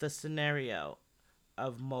the scenario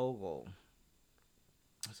of Mogul,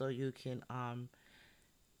 so you can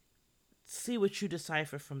see what you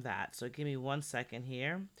decipher from that. So give me 1 second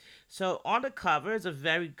here. So on the cover is a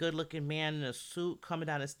very good looking man in a suit coming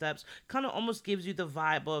down the steps. Kind of almost gives you the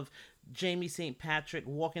vibe of Jamie St. Patrick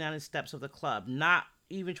walking down the steps of the club. Not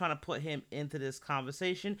even trying to put him into this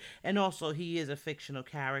conversation. And also, he is a fictional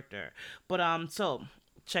character. But so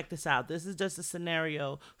check this out. This is just a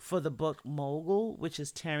scenario for the book Mogul, which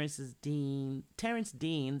is Terrence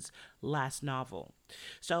Dean's last novel.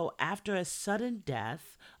 So, after a sudden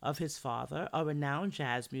death of his father, a renowned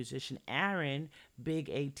jazz musician, Aaron Big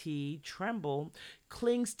AT Tremble,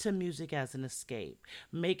 clings to music as an escape.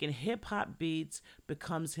 Making hip hop beats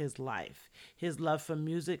becomes his life. His love for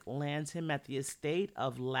music lands him at the estate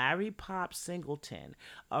of Larry Pop Singleton,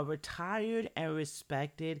 a retired and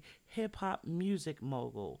respected hip hop music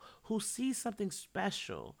mogul who sees something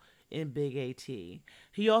special in Big AT.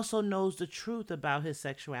 He also knows the truth about his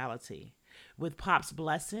sexuality. With Pop's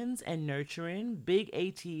blessings and nurturing, Big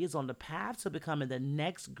AT is on the path to becoming the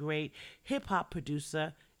next great hip hop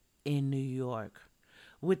producer in New York.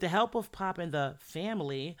 With the help of Pop and the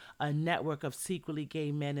Family, a network of secretly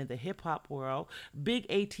gay men in the hip hop world, Big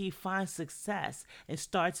AT finds success and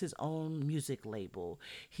starts his own music label.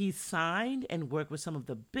 He's signed and worked with some of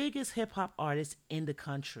the biggest hip hop artists in the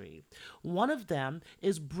country. One of them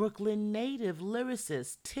is Brooklyn native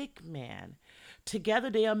lyricist Tick Man.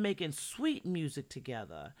 Together, they are making sweet music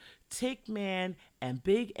together. Tick Man and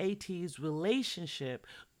Big AT's relationship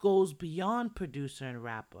goes beyond producer and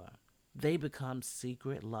rapper. They become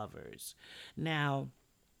secret lovers. Now,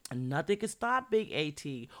 nothing can stop Big AT.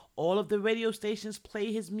 All of the radio stations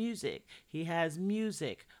play his music. He has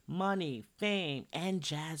music, money, fame, and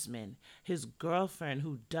Jasmine, his girlfriend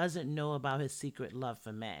who doesn't know about his secret love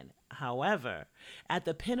for men. However, at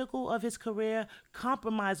the pinnacle of his career,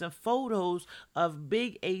 compromising photos of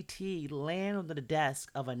Big AT land on the desk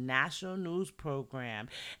of a national news program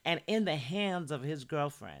and in the hands of his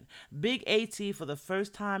girlfriend. Big AT, for the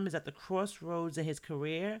first time, is at the crossroads in his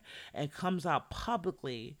career and comes out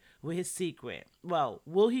publicly with his secret. Well,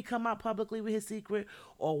 will he come out publicly with his secret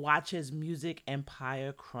or watch his music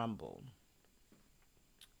empire crumble?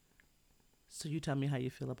 So you tell me how you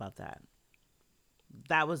feel about that.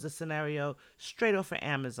 That was the scenario straight off of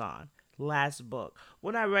Amazon. Last book.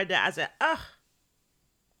 When I read that, I said,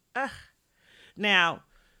 ugh. Now,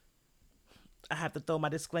 I have to throw my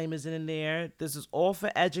disclaimers in there. This is all for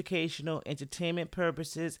educational, entertainment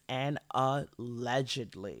purposes, and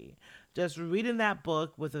allegedly. Just reading that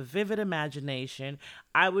book with a vivid imagination,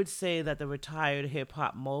 I would say that the retired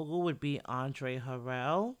hip-hop mogul would be Andre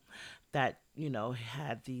Harrell, that,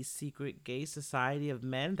 had the secret gay society of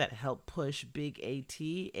men that helped push Big AT,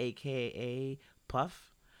 a.k.a.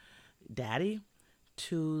 Puff Daddy,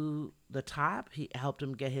 to the top. He helped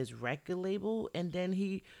him get his record label, and then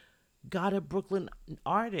he got a Brooklyn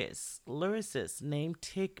artist, lyricist named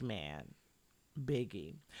Tick Man,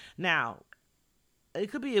 Biggie. Now, it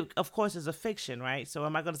could be, of course, it's a fiction, right? So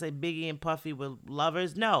am I going to say Biggie and Puffy were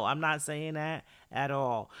lovers? No, I'm not saying that at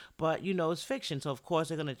all. But, it's fiction. So, of course,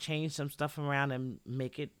 they're going to change some stuff around and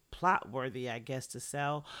make it plot worthy, I guess, to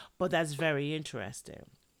sell. But that's very interesting.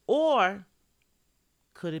 Or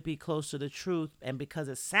could it be close to the truth? And because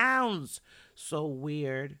it sounds so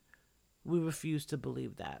weird, we refuse to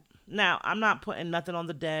believe that. Now, I'm not putting nothing on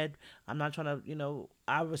the dead. I'm not trying to,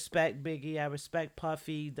 I respect Biggie. I respect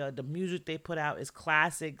Puffy. The music they put out is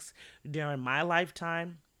classics during my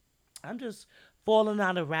lifetime. I'm just falling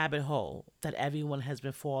down a rabbit hole that everyone has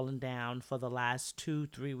been falling down for the last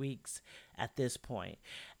 2-3 weeks at this point.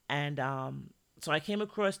 And so I came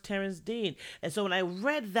across Terrence Dean. And so when I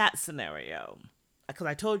read that scenario, because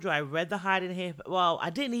I told you I read the Hiding Hip. Well,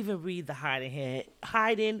 I didn't even read the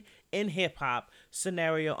Hiding in Hip Hop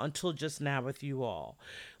scenario until just now with you all,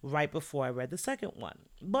 right before I read the second one.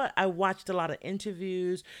 But I watched a lot of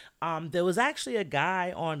interviews. There was actually a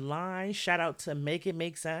guy online, shout out to Make It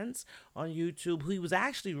Make Sense on YouTube, who was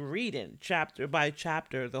actually reading chapter by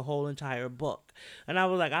chapter the whole entire book. And I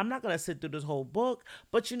was like, I'm not going to sit through this whole book.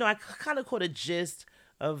 But, I kind of caught a gist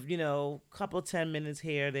of, couple 10 minutes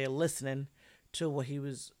here, there listening to what he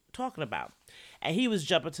was talking about. And he was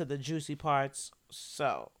jumping to the juicy parts,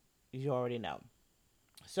 so you already know.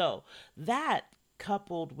 So that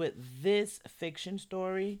coupled with this fiction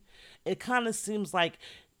story, it kind of seems like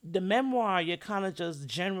the memoir, you're kind of just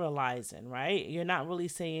generalizing, right? You're not really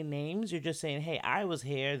saying names. You're just saying, hey, I was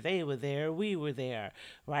here, they were there, we were there,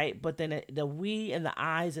 right? But then the we and the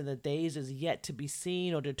I's and the theys is yet to be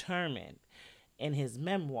seen or determined in his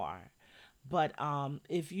memoir. But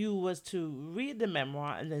if you was to read the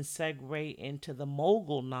memoir and then segue into the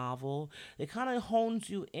mogul novel, it kind of hones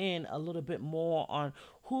you in a little bit more on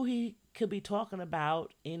who he could be talking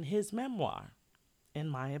about in his memoir, in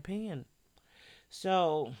my opinion.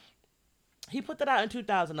 So he put that out in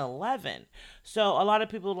 2011. So a lot of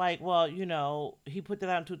people like, well, he put that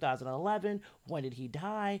out in 2011. When did he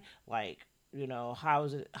die? Like, how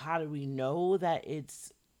is it? How do we know that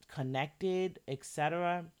it's connected,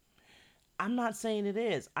 etc.? I'm not saying it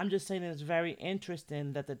is. I'm just saying it's very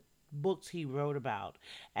interesting that the books he wrote about.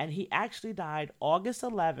 And he actually died August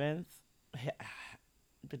 11th,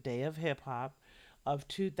 the day of hip hop, of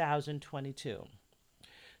 2022.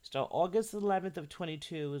 So August 11th of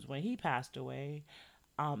 22 is when he passed away,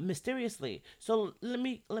 mysteriously. So let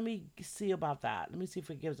me see about that. Let me see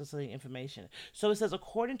if it gives us any information. So it says,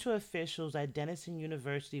 according to officials at Denison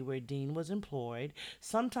University, where Dean was employed,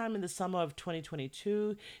 sometime in the summer of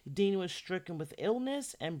 2022, Dean was stricken with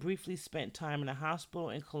illness and briefly spent time in a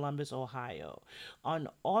hospital in Columbus, Ohio. On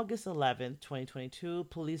August 11th, 2022,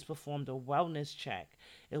 police performed a wellness check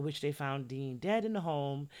in which they found Dean dead in the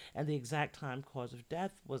home, and the exact time cause of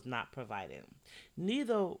death was not provided.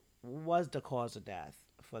 Neither was the cause of death,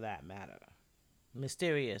 for that matter.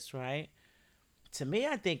 Mysterious, right? To me,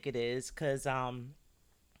 I think it is because,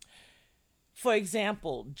 for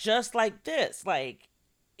example, just like this, like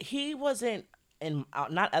he wasn't in,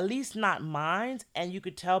 not at least not mine, and you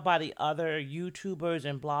could tell by the other YouTubers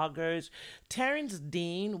and bloggers, Terrence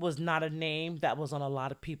Dean was not a name that was on a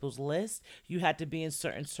lot of people's lists. You had to be in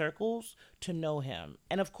certain circles to know him,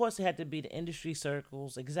 and of course, it had to be the industry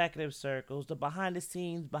circles, executive circles, the behind the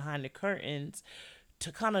scenes, behind the curtains,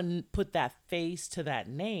 to kind of put that face to that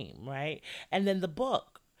name, right? And then the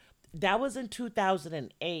book that was in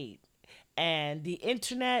 2008, and the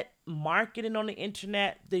internet, marketing on the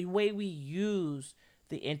internet, the way we use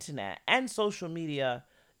the internet and social media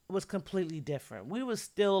was completely different. We were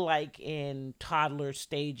still like in toddler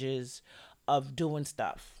stages of doing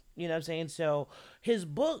stuff. You know what I'm saying? So his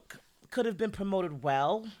book could have been promoted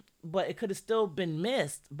well, but it could have still been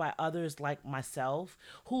missed by others like myself,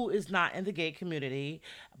 who is not in the gay community,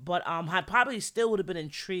 but I probably still would have been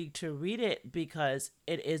intrigued to read it because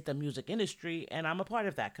it is the music industry and I'm a part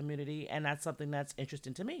of that community, and that's something that's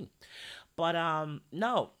interesting to me. But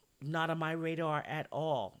no, not on my radar at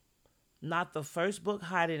all. Not the first book,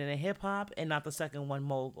 Hiding in a Hip Hop, and not the second one,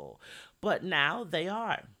 Mogul. But now they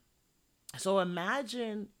are. So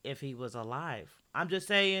imagine if he was alive. I'm just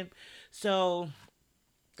saying. So,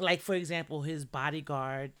 like, for example, his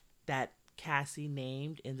bodyguard that Cassie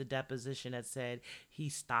named in the deposition that said he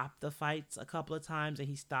stopped the fights a couple of times and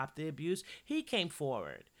he stopped the abuse, he came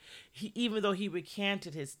forward. Even though he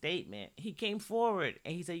recanted his statement, he came forward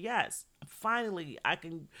and he said, yes, finally, I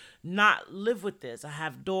can not live with this. I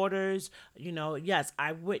have daughters, yes,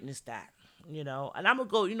 I witnessed that. And I'm gonna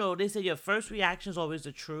go, they say your first reaction is always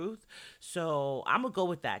the truth. So I'm gonna go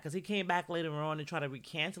with that because he came back later on and tried to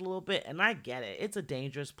recant a little bit. And I get it. It's a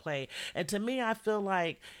dangerous play. And to me, I feel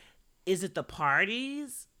like, is it the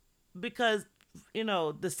parties? Because,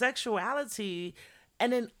 the sexuality.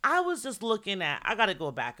 And then I was just looking at, I got to go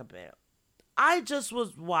back a bit. I just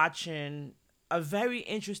was watching a very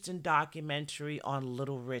interesting documentary on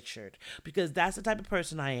Little Richard because that's the type of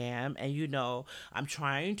person I am. And, I'm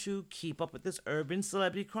trying to keep up with this urban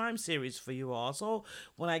celebrity crime series for you all. So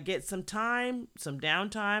when I get some time, some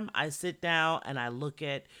downtime, I sit down and I look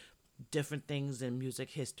at different things in music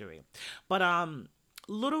history. But,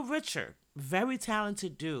 Little Richard, very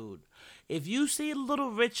talented dude. If you see Little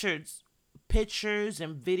Richard's pictures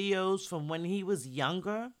and videos from when he was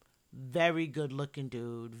younger, very good looking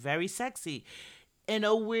dude, very sexy in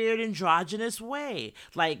a weird androgynous way.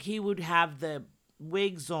 Like he would have the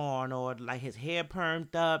wigs on or like his hair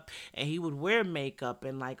permed up and he would wear makeup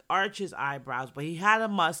and like arch his eyebrows, but he had a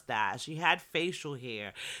mustache, he had facial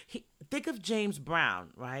hair. Think of James Brown,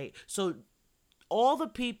 right? So all the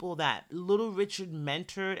people that Little Richard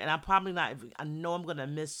mentored, and I know I'm going to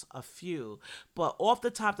miss a few, but off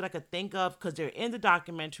the top that I could think of, because they're in the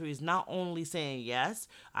documentary, is not only saying, yes,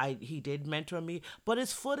 he did mentor me, but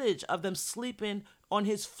it's footage of them sleeping on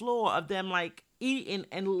his floor, of them like eating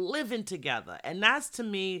and living together. And that's to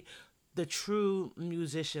me the true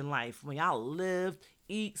musician life. When y'all live,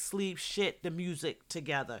 eat, sleep, shit, the music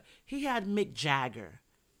together. He had Mick Jagger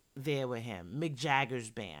there with him, Mick Jagger's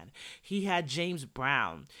band. He had James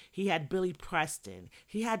Brown. He had Billy Preston.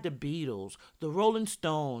 He had the Beatles, the Rolling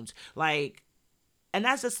Stones. And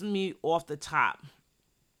that's just me off the top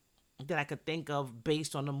that I could think of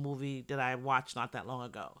based on the movie that I watched not that long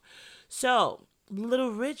ago. So,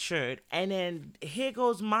 Little Richard, and then here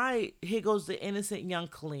goes the innocent young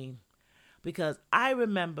Colleen. Because I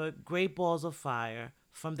remember Great Balls of Fire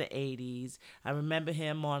from the 80s. I remember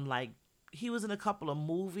him on he was in a couple of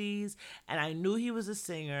movies, and I knew he was a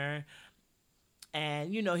singer, and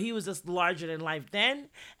he was just larger than life then.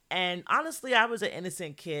 And honestly, I was an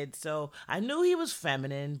innocent kid, so I knew he was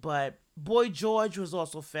feminine, but Boy George was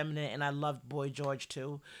also feminine, and I loved Boy George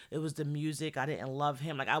too. It was the music. I didn't love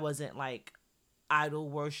him. I wasn't idol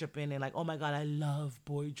worshiping and oh my God, I love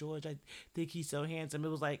Boy George, I think he's so handsome. It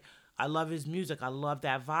was I love his music. I love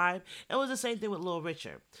that vibe. It was the same thing with Little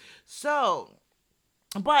Richard. So,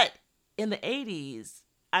 but in the 80s,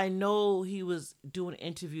 I know he was doing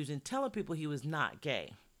interviews and telling people he was not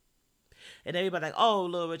gay. And everybody like, oh,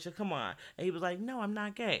 Little Richard, come on. And he was like, no, I'm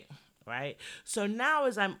not gay. Right. So now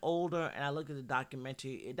as I'm older and I look at the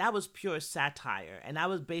documentary, that was pure satire. And that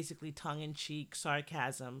was basically tongue in cheek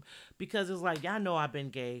sarcasm because it's like, y'all know I've been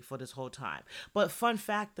gay for this whole time. But fun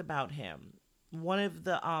fact about him, one of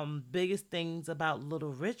the biggest things about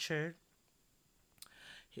Little Richard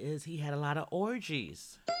is he had a lot of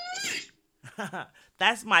orgies.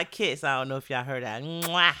 That's my kiss. I don't know if y'all heard that.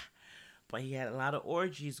 Mwah. But he had a lot of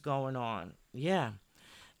orgies going on. Yeah.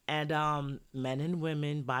 And men and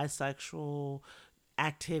women, bisexual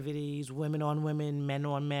activities, women on women, men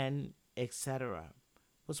on men, etc.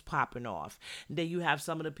 was popping off. And then you have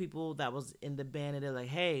some of the people that was in the band and they're like,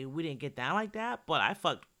 hey, we didn't get down like that, but I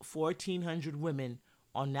fucked 1,400 women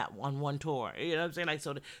on one tour. You know what I'm saying? Like,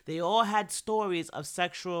 so they all had stories of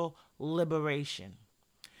sexual liberation.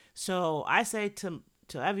 So I say to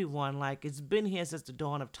everyone, like, it's been here since the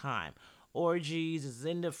dawn of time. Orgies is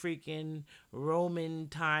in the freaking Roman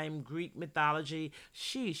time, Greek mythology.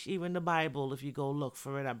 Sheesh, even the Bible, if you go look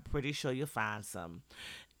for it, I'm pretty sure you'll find some.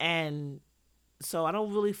 And so I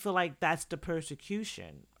don't really feel like that's the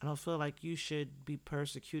persecution. I don't feel like you should be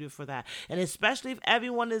persecuted for that. And especially if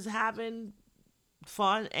everyone is having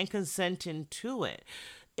fun and consenting to it.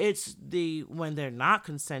 It's when they're not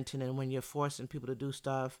consenting and when you're forcing people to do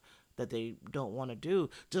stuff that they don't want to do.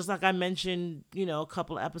 Just like I mentioned, a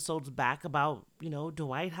couple of episodes back about,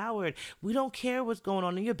 Dwight Howard. We don't care what's going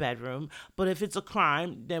on in your bedroom, but if it's a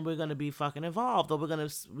crime, then we're going to be fucking involved, or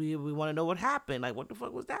we want to know what happened. Like, what the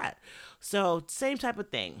fuck was that? So same type of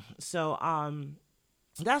thing. So,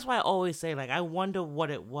 that's why I always say, like, I wonder what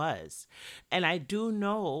it was. And I do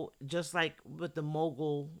know, just like with the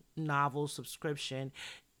Mogul novel subscription,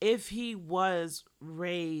 if he was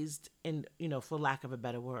raised in, for lack of a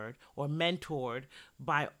better word, or mentored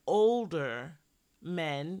by older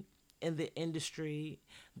men in the industry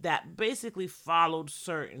that basically followed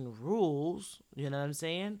certain rules, you know what I'm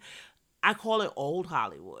saying? I call it old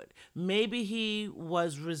Hollywood. Maybe he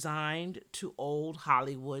was resigned to old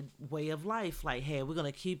Hollywood way of life. Like, hey, we're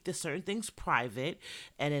going to keep certain things private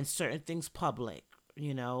and then certain things public.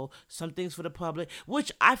 Some things for the public,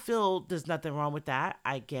 which I feel there's nothing wrong with that.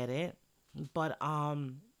 I get it. But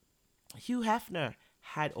Hugh Hefner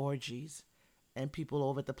had orgies and people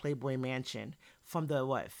over at the Playboy Mansion from the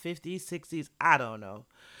 50s, 60s, I don't know.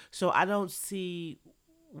 So I don't see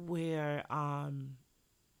where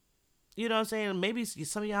you know what I'm saying? Maybe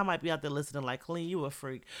some of y'all might be out there listening like, Colleen, you a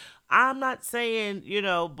freak. I'm not saying,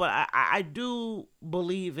 but I do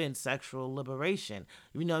believe in sexual liberation.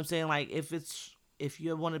 You know what I'm saying? Like, if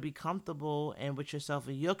you want to be comfortable and with yourself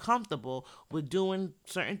and you're comfortable with doing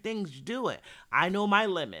certain things, do it. I know my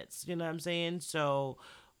limits, you know what I'm saying? So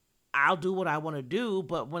I'll do what I want to do,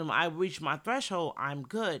 but when I reach my threshold, I'm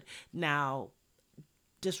good. Now,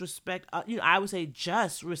 disrespect, I would say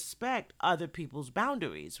just respect other people's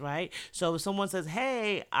boundaries, right? So if someone says,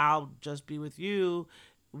 hey, I'll just be with you,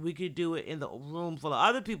 we could do it in the room full of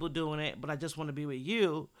other people doing it, but I just want to be with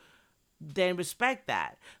you, then respect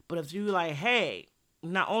that. But if you're like, hey,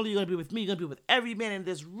 not only are you going to be with me, you're going to be with every man in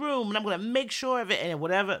this room, and I'm going to make sure of it, and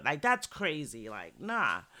whatever, like, that's crazy. Like,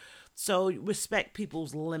 nah. So respect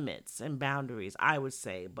people's limits and boundaries, I would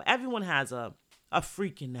say. But everyone has a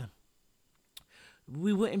freak in them.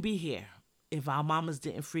 We wouldn't be here if our mamas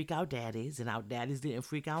didn't freak our daddies and our daddies didn't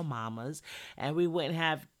freak our mamas, and we wouldn't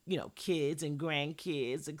have, kids and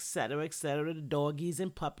grandkids, etc., the doggies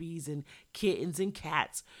and puppies and kittens and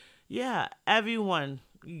cats. Yeah, everyone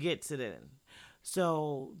gets it in.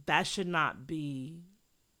 So that should not be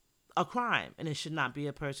a crime, and it should not be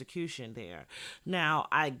a persecution there. Now,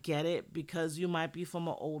 I get it because you might be from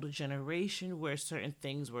an older generation where certain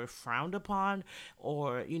things were frowned upon,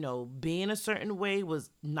 or, being a certain way was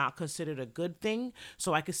not considered a good thing.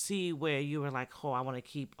 So I could see where you were like, oh, I want to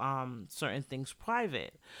keep certain things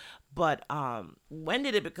private. But when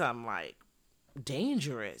did it become like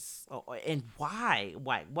dangerous, and why?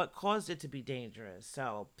 What caused it to be dangerous?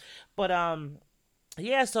 So, but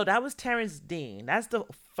yeah, so that was Terrence Dean. That's the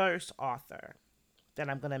first author that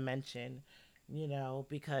I'm going to mention,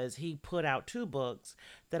 because he put out 2 books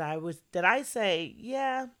that I say,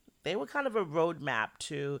 yeah, they were kind of a roadmap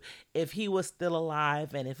to if he was still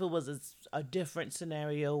alive, and if it was a different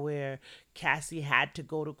scenario where Cassie had to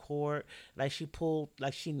go to court, like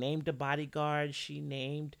she named the bodyguard, she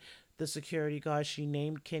named the security guard, she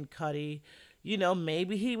named Ken Cuddy,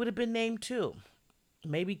 maybe he would have been named too.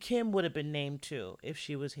 Maybe Kim would have been named too if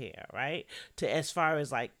she was here, right? To as far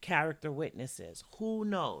as like character witnesses. Who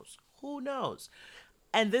knows? Who knows?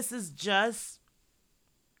 And this is just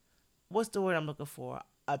what's the word I'm looking for?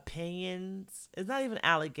 Opinions. It's not even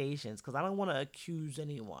allegations because I don't want to accuse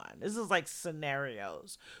anyone. This is like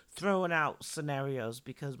scenarios, throwing out scenarios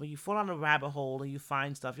because when you fall on a rabbit hole and you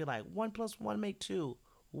find stuff, you're like, one plus one make two.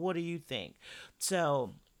 What do you think?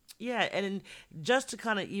 So, yeah, and just to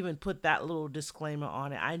kind of even put that little disclaimer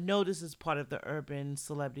on it, I know this is part of the Urban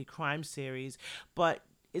Celebrity Crime series, but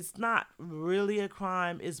it's not really a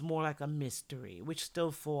crime. It's more like a mystery, which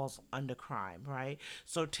still falls under crime, right?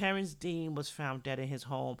 So Terrence Dean was found dead in his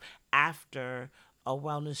home after a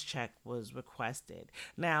wellness check was requested.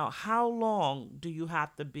 Now, how long do you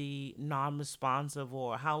have to be non responsive,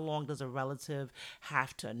 or how long does a relative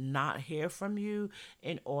have to not hear from you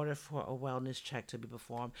in order for a wellness check to be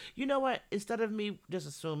performed? You know what? Instead of me just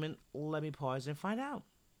assuming, let me pause and find out.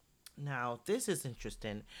 Now, this is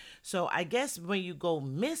interesting. So, I guess when you go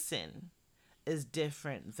missing is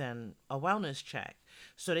different than a wellness check.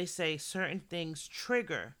 So, they say certain things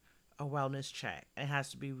trigger a wellness check. It has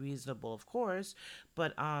to be reasonable, of course,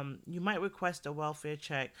 but you might request a welfare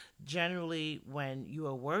check generally when you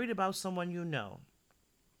are worried about someone you know.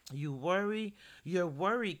 You worry, your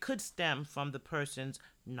worry could stem from the person's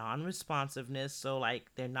non-responsiveness, so like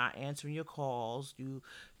they're not answering your calls, you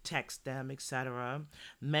text them, etc.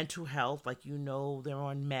 Mental health, like you know they're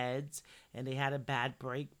on meds and they had a bad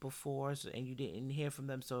break before, so, and you didn't hear from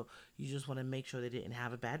them, so you just want to make sure they didn't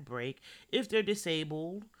have a bad break. If they're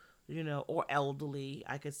disabled, or elderly,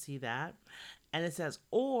 I could see that. And it says,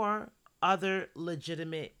 or other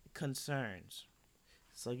legitimate concerns.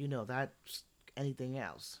 So that's anything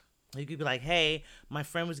else. You could be like, hey, my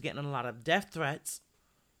friend was getting a lot of death threats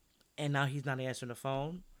and now he's not answering the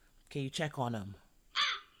phone. Can you check on him?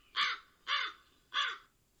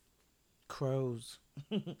 Crows.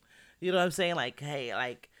 You know what I'm saying? Like, hey,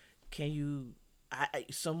 like, can you?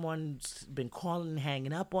 Someone's been calling and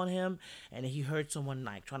hanging up on him, and he heard someone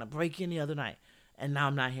like trying to break in the other night, and now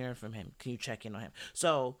I'm not hearing from him. Can you check in on him?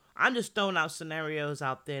 So I'm just throwing out scenarios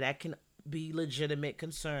out there that can be legitimate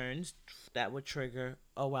concerns that would trigger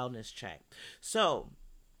a wellness check. So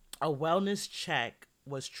a wellness check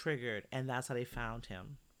was triggered, and that's how they found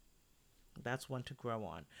him. That's one to grow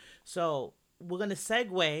on. So we're going to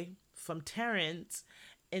segue from Terrence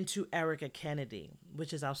into Erica Kennedy,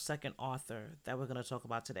 which is our second author that we're going to talk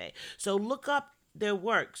about today. So look up their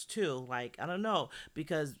works too. Like, I don't know,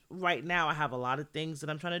 because right now I have a lot of things that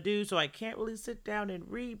I'm trying to do, so I can't really sit down and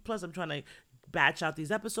read. Plus, I'm trying to batch out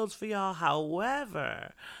these episodes for y'all.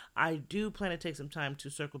 However, I do plan to take some time to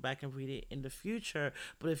circle back and read it in the future.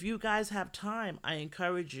 But if you guys have time, I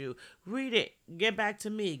encourage you, read it, get back to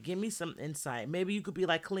me, give me some insight. Maybe you could be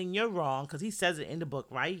like, Colleen, you're wrong, because he says it in the book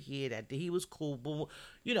right here that he was cool, but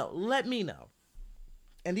let me know.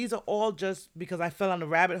 And these are all just because I fell on the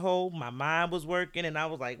rabbit hole. My mind was working and I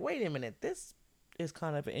was like, wait a minute, this is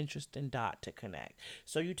kind of an interesting dot to connect.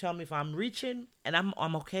 So you tell me if I'm reaching, and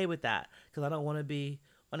I'm okay with that because I don't want to be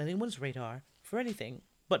on anyone's radar for anything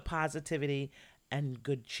but positivity and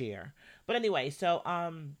good cheer. But anyway, so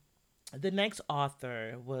the next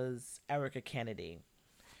author was Erica Kennedy.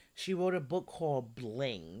 She wrote a book called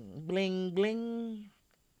Bling. Bling Bling.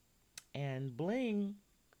 And Bling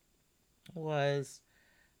was,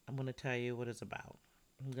 I'm going to tell you what it's about.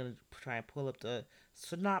 I'm going to try and pull up the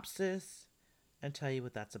synopsis and tell you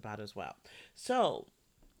what that's about as well. So,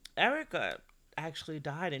 Erica actually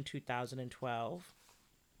died in 2012.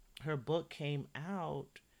 Her book came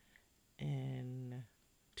out in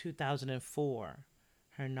 2004,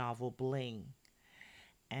 her novel Bling.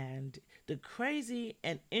 And the crazy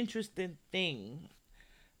and interesting thing,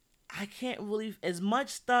 I can't really, as much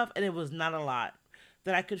stuff, and it was not a lot,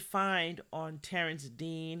 that I could find on Terrence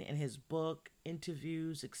Dean and his book,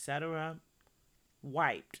 interviews, etc.,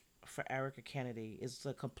 wiped for Erica Kennedy. It's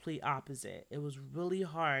the complete opposite. It was really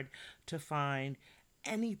hard to find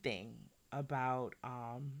anything about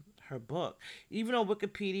her book. Even on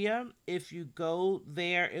Wikipedia, if you go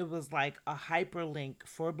there, it was like a hyperlink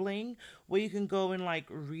for Bling where you can go and like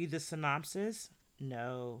read the synopsis.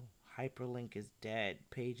 No, hyperlink is dead.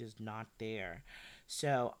 Page is not there.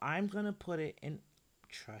 So I'm going to put it in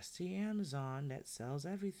trusty Amazon that sells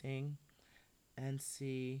everything and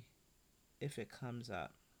see if it comes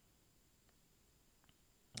up.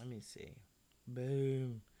 Let me see.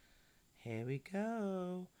 Boom. Here we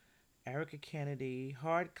go. Erica Kennedy,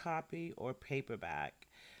 hard copy or paperback.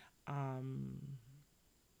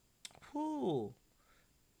 Whew.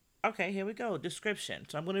 Okay, here we go. Description.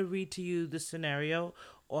 So I'm going to read to you the scenario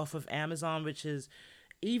off of Amazon, which is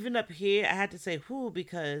even up here, I had to say who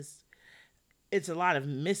because it's a lot of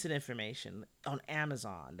missing information on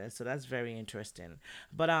Amazon. So that's very interesting.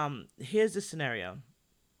 But here's the scenario.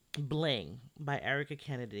 Bling by Erica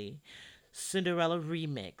Kennedy, Cinderella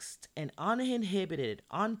Remixed, an uninhibited,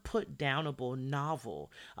 unputdownable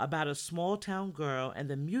novel about a small town girl and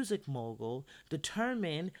the music mogul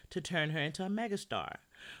determined to turn her into a megastar.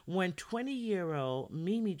 When 20-year-old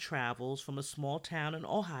Mimi travels from a small town in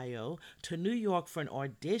Ohio to New York for an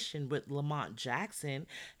audition with Lamont Jackson,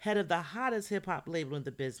 head of the hottest hip hop label in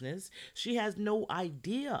the business, she has no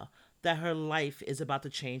idea that her life is about to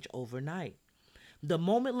change overnight. The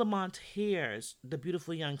moment Lamont hears the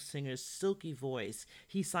beautiful young singer's silky voice,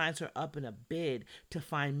 he signs her up in a bid to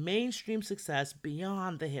find mainstream success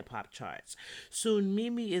beyond the hip hop charts. Soon,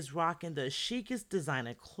 Mimi is rocking the chicest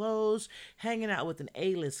designer clothes, hanging out with an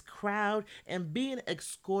A-list crowd, and being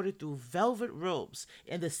escorted through velvet ropes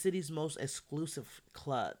in the city's most exclusive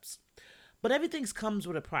clubs. But everything comes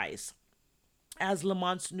with a price. As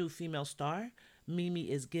Lamont's new female star,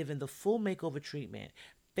 Mimi is given the full makeover treatment.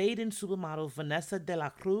 Fading supermodel Vanessa de la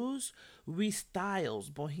Cruz restyles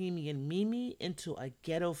bohemian Mimi into a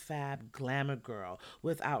ghetto fab glamour girl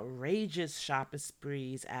with outrageous shopping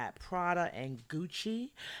sprees at Prada and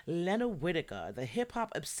Gucci. Lena Whitaker, the hip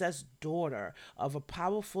hop obsessed daughter of a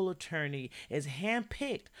powerful attorney, is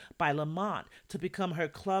handpicked by Lamont to become her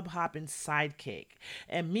club hopping sidekick.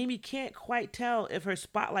 And Mimi can't quite tell if her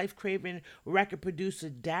spotlight craving record producer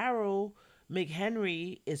Daryl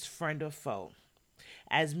McHenry is friend or foe.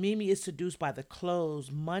 As Mimi is seduced by the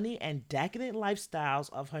clothes, money, and decadent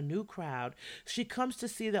lifestyles of her new crowd, she comes to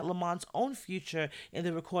see that Lamont's own future in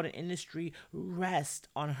the recording industry rests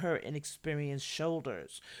on her inexperienced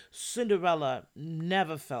shoulders. Cinderella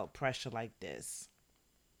never felt pressure like this.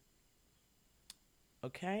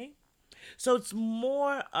 Okay? So it's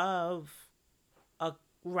more of a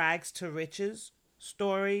rags to riches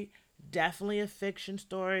story, definitely a fiction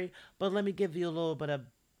story, but let me give you a little bit of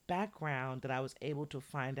background that I was able to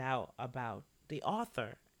find out about the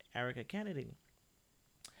author, Erica Kennedy.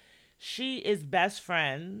 She is best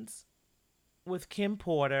friends with Kim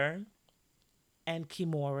Porter and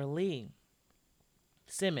Kimora Lee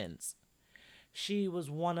Simmons. She was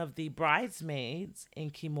one of the bridesmaids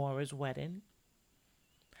in Kimora's wedding.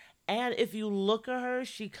 And if you look at her,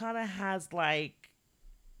 she kind of has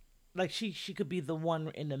she could be the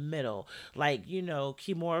one in the middle. Like,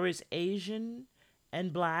 Kimura's Asian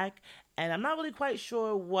and black, and I'm not really quite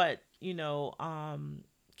sure what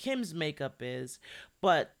Kim's makeup is,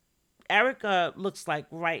 but Erica looks like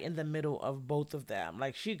right in the middle of both of them.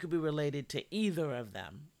 Like she could be related to either of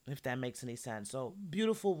them, if that makes any sense. So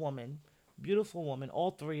beautiful woman,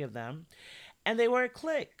 all three of them, and they were a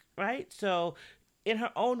clique, right? So in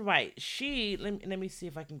her own right, let me see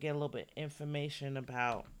if I can get a little bit information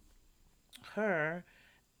about her,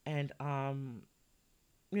 and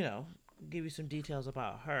you know give you some details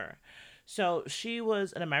about her. So she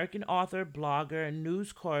was an American author, blogger,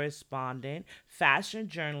 news correspondent, fashion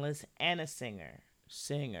journalist, and a singer.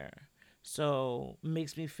 So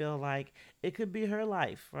makes me feel like it could be her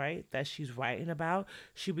life, right? That she's writing about.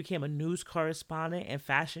 She became a news correspondent and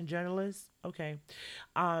fashion journalist. Okay.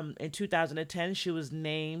 In 2010, she was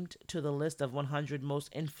named to the list of 100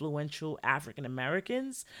 most influential African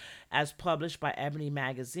Americans, as published by Ebony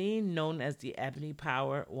magazine, known as the Ebony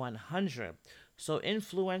Power 100. So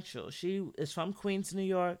influential. She is from Queens, New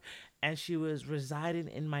York, and she was residing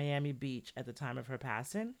in Miami Beach at the time of her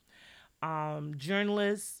passing.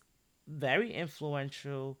 Journalist, very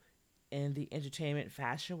influential in the entertainment,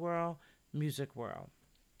 fashion world, music world,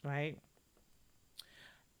 right?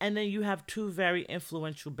 And then you have two very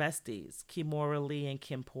influential besties, Kimora Lee and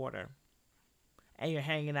Kim Porter. And you're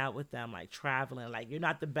hanging out with them, like traveling. Like you're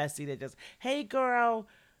not the bestie that just, hey girl,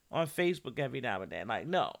 on Facebook every now and then. Like,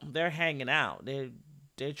 no, they're hanging out.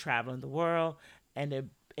 They're traveling the world, and they're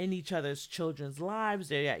in each other's children's lives.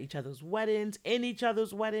 They're at each other's weddings. In each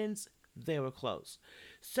other's weddings, they were close.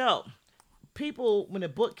 So people, when the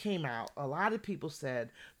book came out, a lot of people said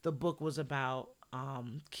the book was about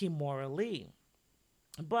Kimora Lee.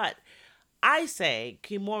 But I say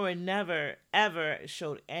Kimora never, ever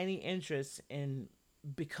showed any interest in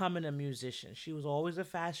becoming a musician. She was always a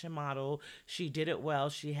fashion model. She did it well.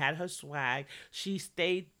 She had her swag. She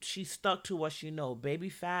stuck to what she know. Baby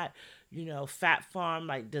Fat, Fat Farm,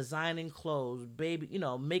 like designing clothes, baby,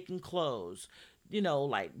 making clothes,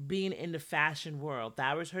 like being in the fashion world.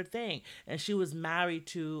 That was her thing. And she was married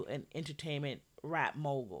to an entertainment rap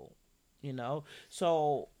mogul,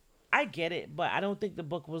 So I get it, but I don't think the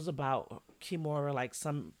book was about Kimora like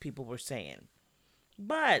some people were saying.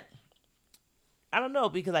 But I don't know,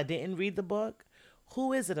 because I didn't read the book.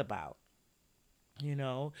 Who is it about? You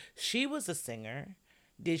know, she was a singer.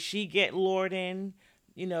 Did she get lured in,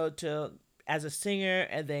 to as a singer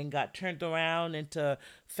and then got turned around into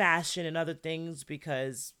fashion and other things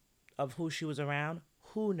because of who she was around?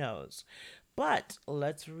 Who knows? But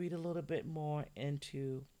let's read a little bit more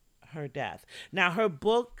into her death. Now, her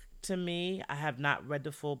book, to me, I have not read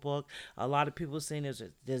the full book. A lot of people saying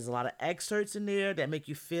there's a lot of excerpts in there that make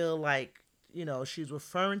you feel like she's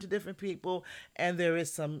referring to different people, and there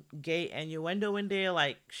is some gay innuendo in there.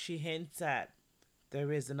 Like she hints at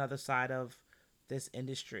there is another side of this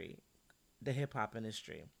industry, the hip hop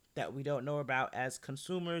industry, that we don't know about as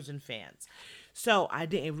consumers and fans. So I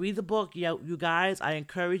didn't read the book. You guys, I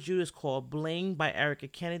encourage you. It's called Bling by Erica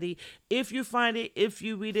Kennedy. If you find it, if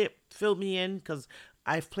you read it, fill me in because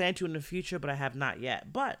I've planned to in the future, but I have not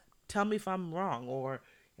yet. But tell me if I'm wrong, or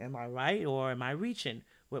am I right, or am I reaching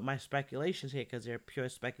with my speculations here because they're pure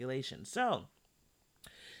speculation. So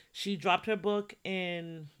she dropped her book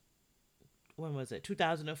in, when was it?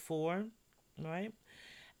 2004, right?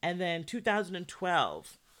 And then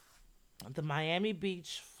 2012, the Miami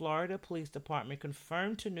Beach, Florida Police Department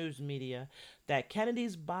confirmed to news media that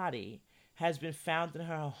Kennedy's body has been found in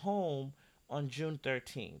her home on June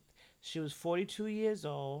 13th. She was 42 years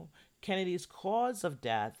old. Kennedy's cause of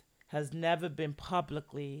death has never been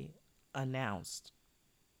publicly announced.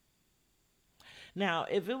 Now,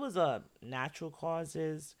 if it was a natural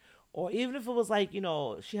causes, or even if it was like,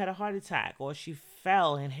 she had a heart attack, or she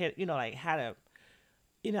fell and hit, like had a,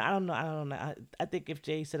 I don't know. I think if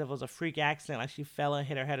Jay said it was a freak accident, like she fell and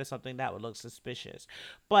hit her head or something, that would look suspicious.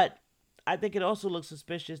 But I think it also looks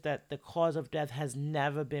suspicious that the cause of death has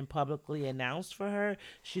never been publicly announced for her.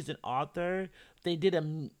 She's an author. They did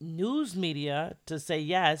a news media to say,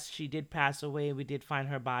 yes, she did pass away and we did find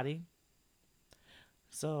her body.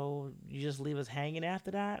 So you just leave us hanging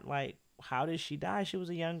after that? Like, how did she die? She was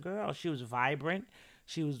a young girl. She was vibrant.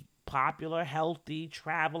 She was popular, healthy,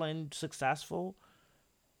 traveling, successful.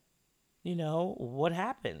 What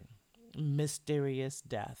happened? Mysterious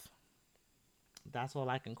death. That's all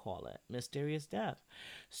I can call it. Mysterious death.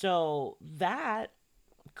 So that,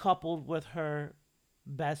 coupled with her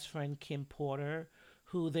best friend Kim Porter,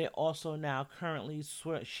 who they're also now currently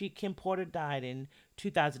Kim Porter died in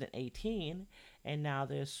 2018, and now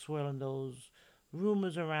they're swirling those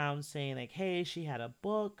rumors around saying like, hey, she had a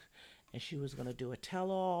book and she was going to do a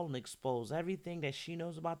tell-all and expose everything that she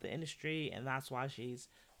knows about the industry, and that's why she's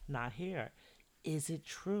not here. Is it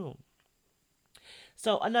true?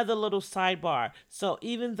 So another little sidebar. So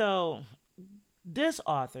even though this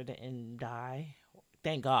author didn't die,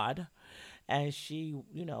 thank God, and she,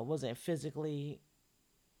 wasn't physically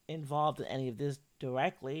involved in any of this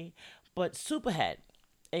directly, but Superhead,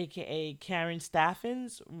 aka Karen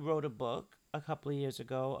Staffens, wrote a book a couple of years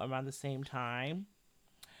ago around the same time.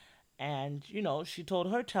 And, she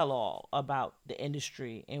told her tell-all about the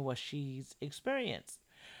industry and what she's experienced.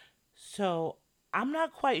 So I'm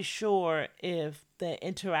not quite sure if the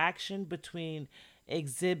interaction between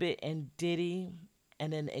Exhibit and Diddy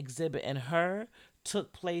and then Exhibit and her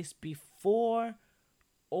took place before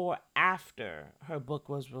or after her book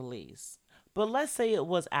was released. But let's say it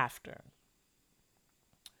was after.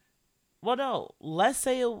 Well, no, let's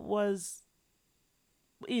say it was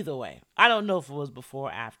either way. I don't know if it was before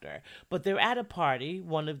or after. But they're at a party,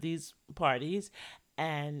 one of these parties,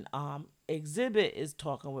 and Exhibit is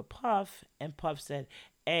talking with Puff, and Puff said,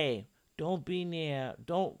 hey, don't be near, I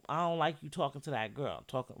don't like you talking to that girl,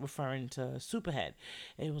 referring to Superhead.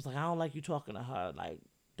 And he was like, I don't like you talking to her, like,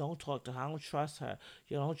 don't talk to her, I don't trust her,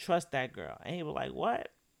 you don't trust that girl. And he was like, what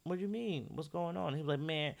do you mean? What's going on? He was like,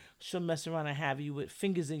 man, she'll mess around and have you with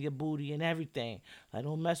fingers in your booty and everything. Like,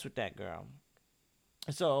 don't mess with that girl.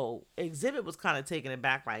 So Exhibit was kind of taken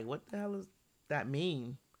aback, like, what the hell does that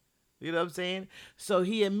mean? You know what I'm saying? So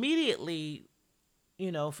he immediately,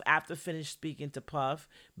 after finished speaking to Puff,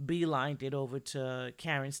 beelined it over to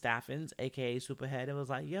Karen Staffens, a.k.a. Superhead, and was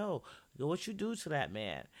like, yo, what you do to that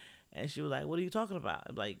man? And she was like, what are you talking about?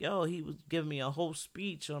 I'm like, yo, he was giving me a whole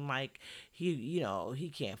speech on like, he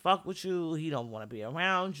can't fuck with you. He don't want to be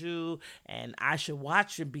around you. And I should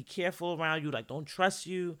watch and be careful around you. Like, don't trust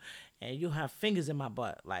you. And you'll have fingers in my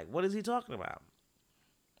butt. Like, what is he talking about?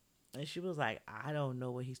 And she was like, I don't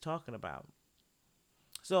know what he's talking about.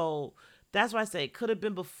 So that's why I say it could have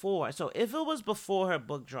been before. So if it was before her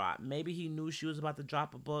book drop, maybe he knew she was about to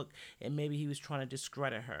drop a book and maybe he was trying to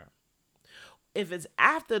discredit her. If it's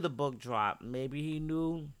after the book drop, maybe he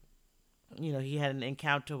knew, he had an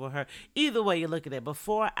encounter with her. Either way you look at it,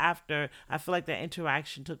 before, after, I feel like that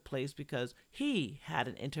interaction took place because he had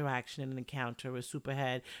an interaction and an encounter with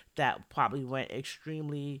Superhead that probably went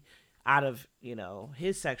extremely out of,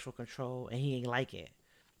 his sexual control and he ain't like it.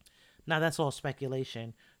 Now that's all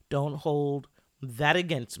speculation. Don't hold that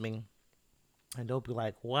against me. And don't be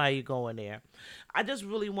like, why are you going there? I just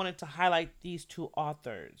really wanted to highlight these two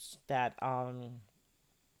authors that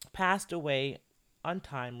passed away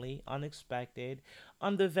untimely, unexpected,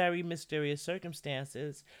 under very mysterious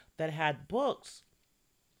circumstances, that had books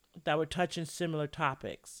that were touching similar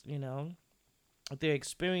topics, their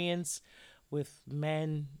experience with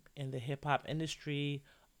men in the hip hop industry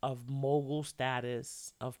of mogul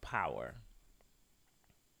status, of power.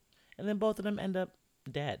 And then both of them end up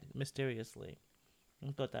dead mysteriously.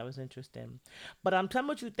 I thought that was interesting. But tell me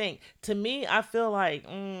what you think. To me, I feel like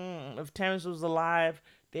if Terrence was alive,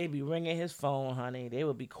 they'd be ringing his phone, honey. They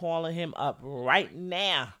would be calling him up right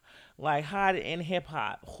now. Like, hot in hip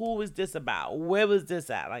hop. Who is this about? Where was this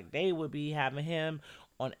at? Like, they would be having him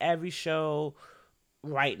on every show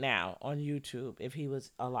right now on YouTube if he was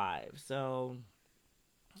alive. So,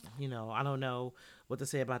 I don't know what to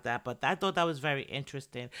say about that. But I thought that was very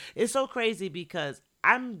interesting. It's so crazy because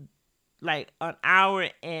I'm like an hour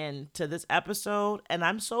into this episode and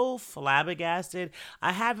I'm so flabbergasted.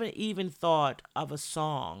 I haven't even thought of a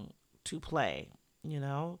song to play.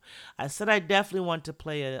 I said I definitely want to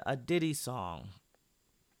play a Diddy song.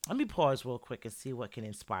 Let me pause real quick and see what can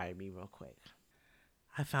inspire me real quick.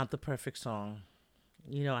 I found the perfect song.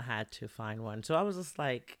 I had to find one. So I was just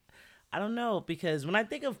like, I don't know, because when I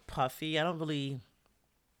think of Puffy, I don't really,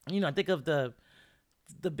 I think of the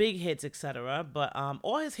big hits, etc. But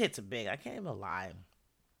all his hits are big. I can't even lie.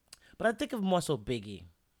 But I think of more so Biggie,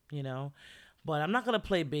 But I'm not gonna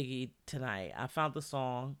play Biggie tonight. I found the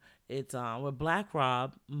song. It's with Black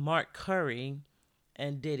Rob, Mark Curry,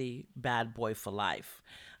 and Diddy, Bad Boy for Life.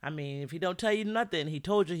 I mean, if he don't tell you nothing, he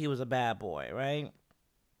told you he was a bad boy, right?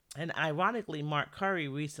 And ironically, Mark Curry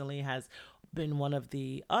recently has been one of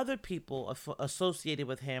the other people associated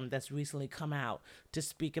with him that's recently come out to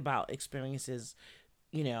speak about experiences,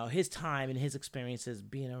 his time and his experiences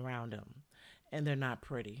being around him. And they're not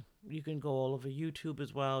pretty. You can go all over YouTube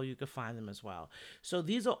as well. You can find them as well. So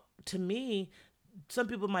these are, to me, some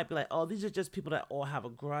people might be like, oh, these are just people that all have a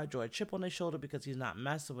grudge or a chip on their shoulder because he's not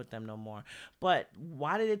messing with them no more. But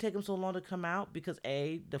why did it take him so long to come out? Because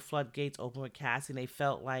the floodgates opened with Cassie and they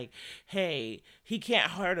felt like, hey, he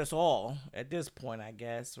can't hurt us all at this point, I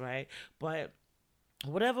guess, right? But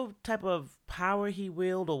whatever type of power he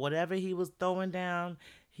wielded or whatever he was throwing down,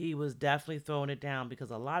 he was definitely throwing it down,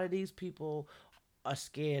 because a lot of these people are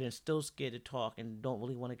scared and still scared to talk and don't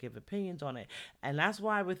really want to give opinions on it. And that's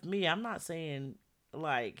why with me, I'm not saying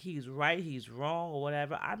like he's right, he's wrong or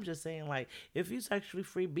whatever. I'm just saying, like, if you're sexually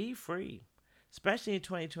free, be free. Especially in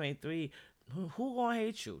 2023, who gonna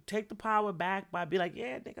hate you? Take the power back by be like,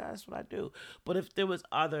 yeah, nigga, that's what I do. But if there was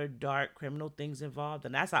other dark criminal things involved,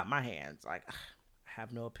 then that's out my hands. Like, I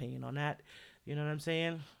have no opinion on that. You know what I'm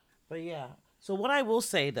saying? But yeah. So what I will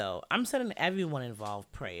say, though, I'm sending everyone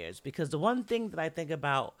involved prayers, because the one thing that I think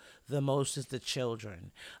about the most is the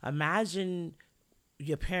children. Imagine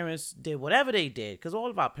your parents did whatever they did, because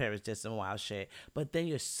all of our parents did some wild shit, but then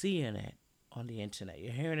you're seeing it on the internet.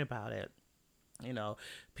 You're hearing about it.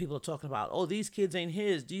 People are talking about, oh, these kids ain't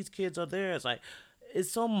his. These kids are theirs. Like,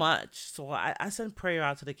 it's so much. So I send prayer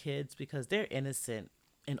out to the kids, because they're innocent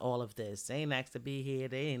in all of this. They ain't asked to be here.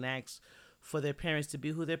 They ain't asked for their parents to be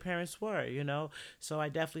who their parents were, So I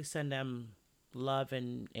definitely send them love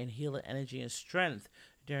and healing energy and strength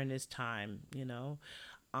during this time,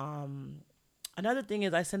 Another thing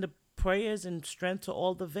is I send prayers and strength to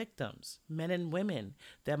all the victims, men and women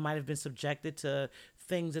that might have been subjected to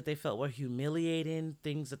things that they felt were humiliating,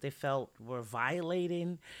 things that they felt were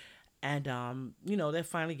violating. And, they're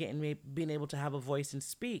finally being able to have a voice and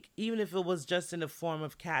speak. Even if it was just in the form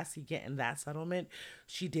of Cassie getting that settlement,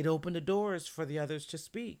 she did open the doors for the others to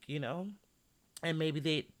speak, And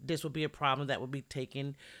maybe this would be a problem that would be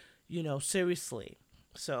taken, seriously.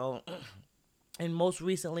 So, and most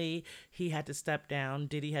recently, Diddy had to step down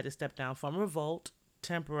from Revolt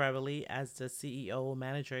temporarily as the CEO,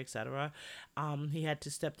 manager, etc. He had to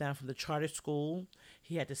step down from the charter school.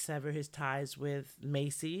 He had to sever his ties with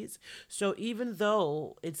Macy's. So even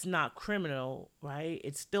though it's not criminal, right,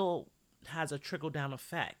 it still has a trickle-down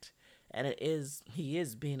effect. And he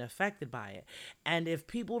is being affected by it. And if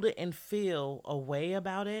people didn't feel a way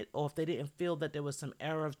about it, or if they didn't feel that there was some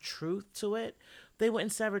air of truth to it, they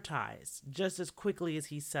wouldn't sever ties just as quickly as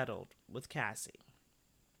he settled with Cassie.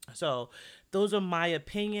 So those are my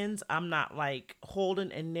opinions. I'm not like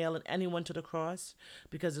holding and nailing anyone to the cross,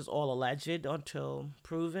 because it's all alleged until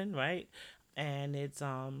proven, right? And it's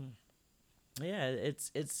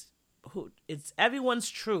it's everyone's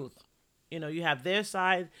truth. You have their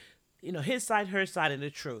side his side, her side, and the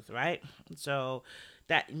truth, right? So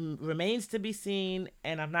that remains to be seen,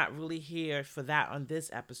 and I'm not really here for that on this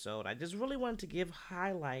episode. I just really wanted to give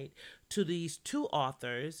highlight to these two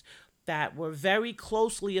authors that were very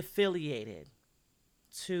closely affiliated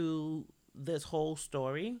to this whole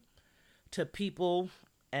story, to people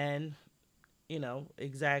and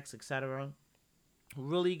execs, etc.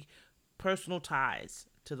 Really personal ties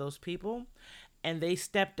to those people, and they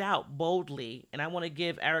stepped out boldly. And I want to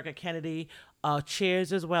give Erica Kennedy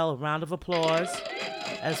cheers as well, a round of applause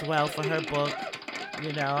as well for her book.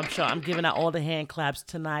 I'm sure I'm giving out all the hand claps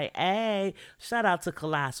tonight. Hey, shout out to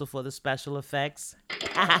Colossal for the special effects.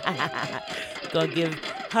 Gonna give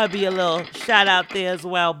hubby a little shout out there as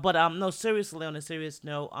well. But no, seriously, on a serious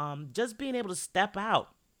note, just being able to step out,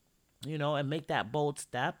 and make that bold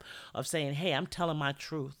step of saying, hey, I'm telling my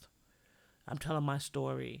truth. I'm telling my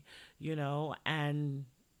story, and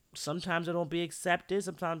sometimes it won't be accepted.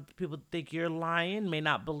 Sometimes people think you're lying, may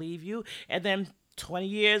not believe you. And then 20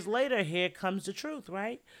 years later, here comes the truth,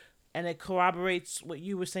 right? And it corroborates what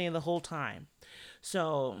you were saying the whole time.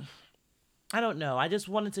 So I don't know. I just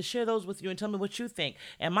wanted to share those with you and tell me what you think.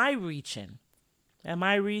 Am I reaching?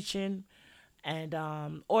 And,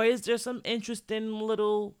 or is there some interesting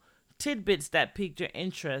little tidbits that piqued your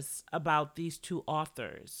interest about these two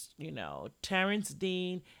authors? Terrence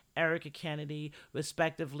Dean, Erica Kennedy,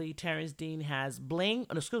 respectively. Terrence Dean has Bling.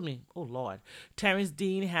 Oh, excuse me. Oh, Lord. Terrence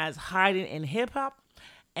Dean has Hiding in Hiphop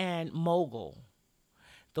and Mogul.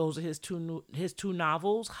 Those are his two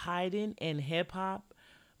novels, Hiding in Hiphop,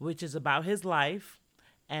 which is about his life,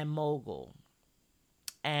 and Mogul.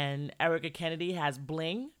 And Erica Kennedy has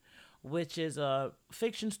Bling, which is a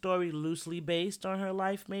fiction story loosely based on her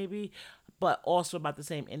life, maybe, but also about the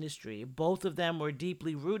same industry. Both of them were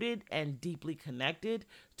deeply rooted and deeply connected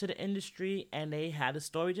to the industry, and they had a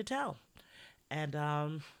story to tell. And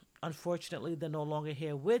unfortunately, they're no longer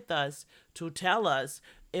here with us to tell us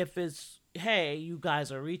if it's, hey, you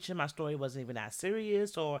guys are reaching, my story wasn't even that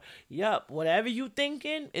serious, or, yup, whatever you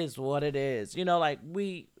thinking is what it is. We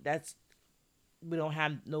don't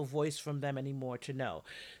have no voice from them anymore to know.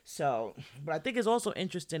 So, but I think it's also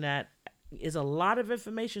interesting that is a lot of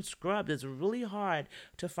information scrubbed. It's really hard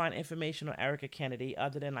to find information on Erica Kennedy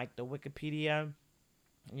other than like the Wikipedia,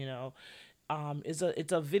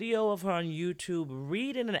 it's a video of her on YouTube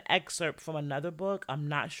reading an excerpt from another book. I'm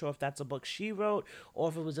not sure if that's a book she wrote or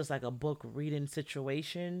if it was just like a book reading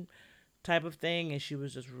situation type of thing and she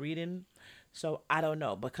was just reading. So I don't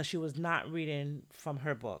know, because she was not reading from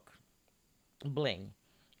her book, Bling.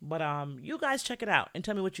 But you guys check it out and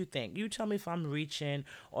tell me what you think. You tell me if I'm reaching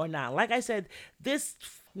or not. Like I said,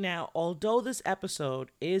 although this episode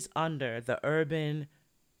is under the Urban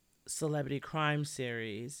Celebrity Crime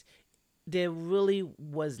Series, there really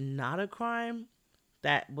was not a crime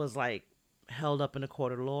that was like held up in a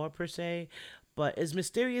court of law per se, but it's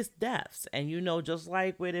mysterious deaths. And just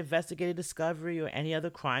like with investigative discovery or any other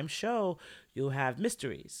crime show, you'll have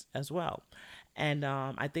mysteries as well. And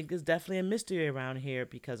I think there's definitely a mystery around here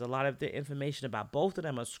because a lot of the information about both of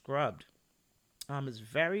them are scrubbed.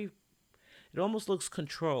 It almost looks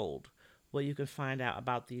controlled what you can find out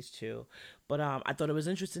about these two. But I thought it was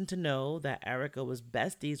interesting to know that Erica was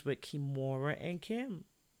besties with Kimora and Kim.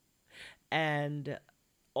 And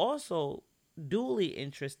also duly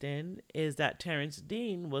interesting is that Terrence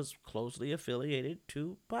Dean was closely affiliated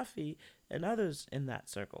to Puffy and others in that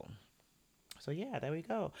circle. So yeah, there we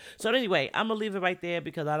go. So anyway, I'm going to leave it right there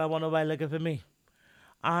because I don't want nobody looking for me.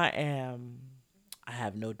 I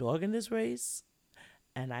have no dog in this race,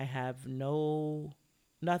 and I have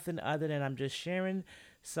nothing other than I'm just sharing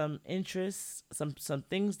some interests, some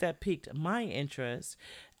things that piqued my interest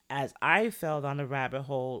as I fell down the rabbit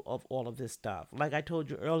hole of all of this stuff. Like I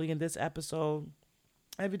told you early in this episode,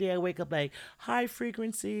 every day I wake up like high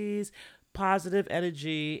frequencies, positive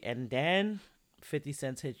energy, and then 50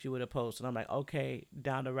 Cent hits you with a post and I'm like, okay,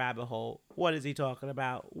 down the rabbit hole. What is he talking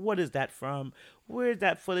about? What is that from? Where's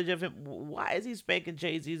that footage of him? Why is he spanking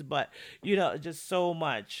Jay-Z's butt? Just so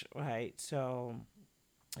much, right? So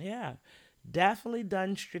yeah, definitely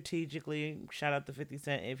done strategically. Shout out to 50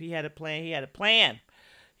 Cent. If he had a plan, he had a plan.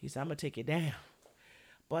 He said, I'm gonna take it down.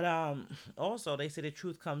 But also, they say the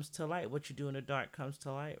truth comes to light. What you do in the dark comes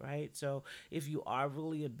to light, right? So if you are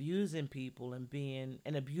really abusing people and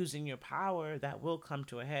abusing your power, that will come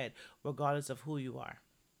to a head, regardless of who you are.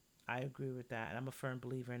 I agree with that, and I'm a firm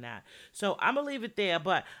believer in that. So I'm going to leave it there,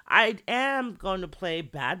 but I am going to play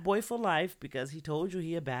Bad Boy for Life because he told you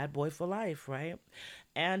he a bad boy for life, right?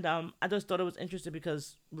 And I just thought it was interesting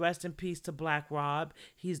because rest in peace to Black Rob.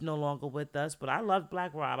 He's no longer with us, but I loved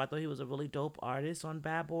Black Rob. I thought he was a really dope artist on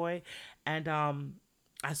Bad Boy. And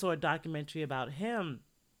I saw a documentary about him,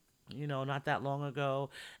 not that long ago,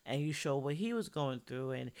 and you show what he was going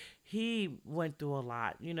through, and he went through a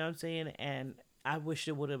lot, you know what I'm saying? And I wish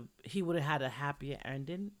he would have had a happier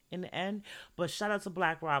ending in the end. But shout out to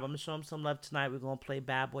Black Rob. I'm gonna show him some love tonight. We're gonna play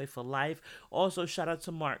Bad Boy for Life. Also, shout out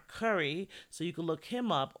to Mark Curry. So you can look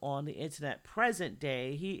him up on the internet present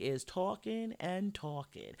day. He is talking and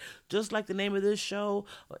talking. Just like the name of this show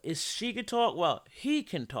is She Can Talk. Well, he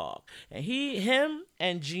can talk. And him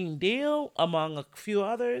and Gene Deal, among a few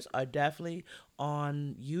others, are definitely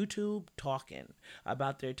on YouTube talking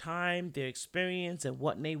about their time, their experience, and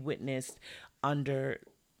what they witnessed under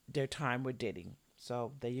their time with Diddy.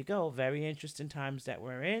 So there you go. Very interesting times that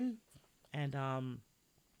we're in. And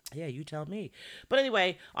yeah, you tell me. But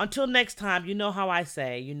anyway, until next time, you know how I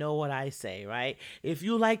say, you know what I say, right? If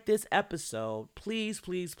you like this episode, please,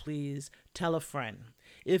 please, please tell a friend.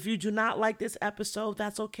 If you do not like this episode,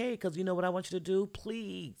 that's okay, because you know what I want you to do?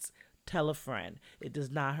 Please tell a friend. It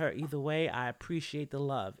does not hurt either way. I appreciate the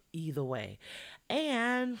love either way.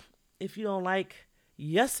 And if you don't like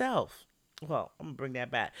yourself, well, I'm going to bring that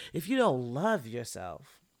back. If you don't love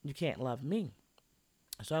yourself, you can't love me.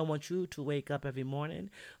 So I want you to wake up every morning,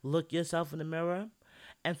 look yourself in the mirror,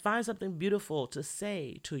 and find something beautiful to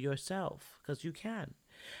say to yourself, because you can.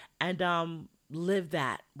 And live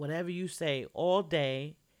that, whatever you say, all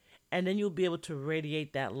day. And then you'll be able to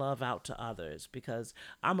radiate that love out to others, because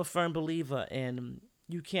I'm a firm believer in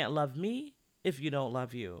you can't love me if you don't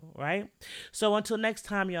love you, right? So until next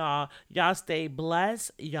time, y'all stay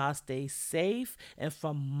blessed, y'all stay safe, and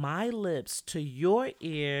from my lips to your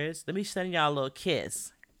ears, let me send y'all a little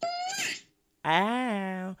kiss.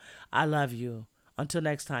 Ow, I love you. Until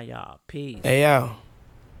next time, y'all. Peace. Hey, yo,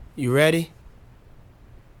 you ready?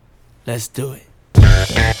 Let's do it.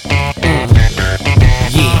 Yeah.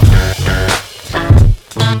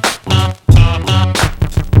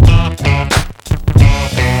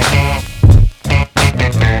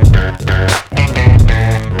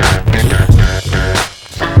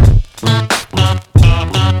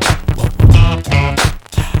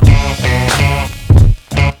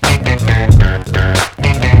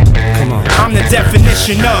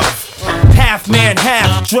 Definition of half man,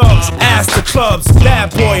 half drugs, ass to clubs, bad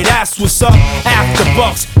boy, that's what's up. After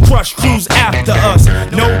bucks, crush crews after us.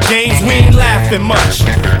 No games, we ain't laughing much.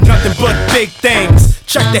 Nothing but big things.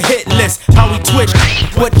 Check the hit list, how we twitch.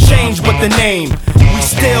 What changed but the name? We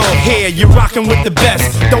still here, you're rocking with the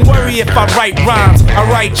best. Don't worry if I write rhymes, I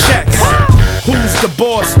write checks. Who's the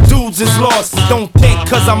boss? Dudes is lost. Don't think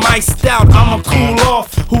cause I'm iced out, I'ma cool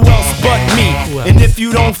off. Who else but me? And if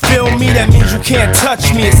you don't feel me, that means you can't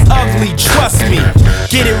touch me. It's ugly, trust me.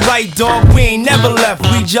 Get it right, dog, we ain't never left.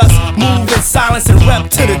 We just move in silence and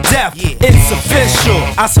rep to the death. It's official,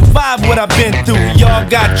 I survived what I've been through. Y'all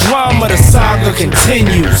got drama, the saga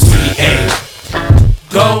continues. We ain't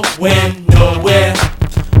going nowhere.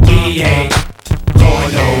 We ain't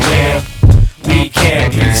going nowhere. We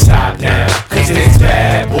can't be stopped now, cause it's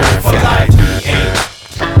bad boy for life. We ain't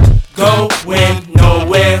going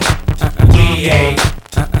nowhere. We ain't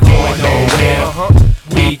going nowhere.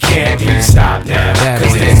 We can't be stopped now,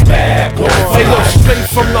 cause it's bad boy for life. Hey, look, straight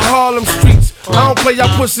from the Harlem streets. I don't play, I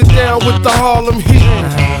push it down with the Harlem heat.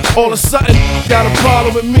 All of a sudden, got a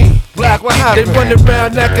problem with me. Black, what happened? They run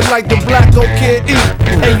around acting like the black don't can't eat.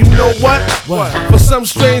 And you know what? For some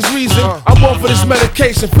strange reason, I'm on for this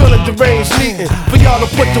medication, feeling deranged, needing for y'all to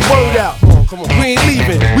put the word out. We ain't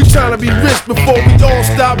leaving, we tryna be rich before we all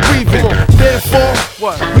stop breathing. Therefore,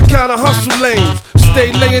 we kinda hustle lanes,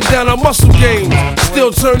 stay laying down our muscle games,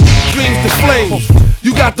 still turn dreams to flames.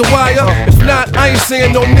 You got the wire? If not, I ain't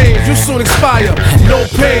saying no names, you soon expire. No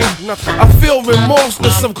pain, I feel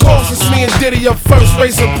remorseless. Of course, it's me and Diddy up first,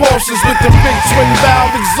 racing Porsches with the big twin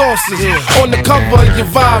valve exhausts. On the cover of your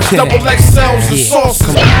vibes, double XLs and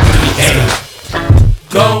sauces. We ain't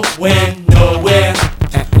going nowhere.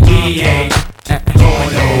 We ain't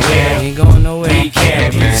going nowhere. We ain't going nowhere. We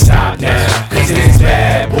can't be stopped now, cause it's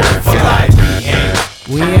bad boy for life.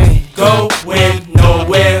 We ain't going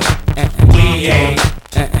nowhere. We ain't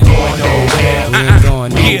going nowhere.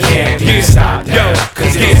 We can't be stopped now,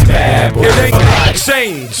 cause it's bad boy for life.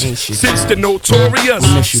 Change since the notorious.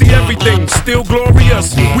 See everything still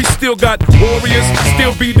glorious. We still got warriors,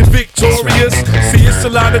 still be the victorious. See it's a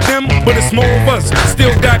lot of them, but it's more of us.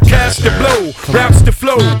 Still got cash to blow, raps to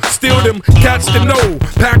flow. Still them cats to know,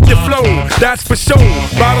 pack the flow, that's for sure.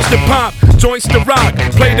 Bottles to pop, joints to rock.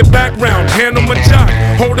 Play the background, handle my jock,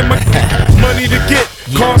 holding my money to get.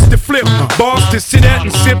 Cars to flip, bars to sit at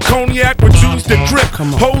and sip cognac with juice to drip.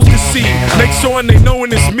 Hoes to see, make sure they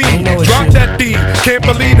knowin' it's me. Drop that D, can't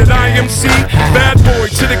believe that I am C. Bad boy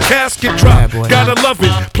to the casket drop, gotta love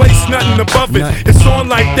it, place nothing above it. It's on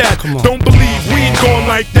like that, don't believe we ain't going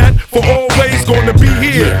like that. For always gonna be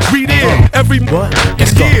here, we there, every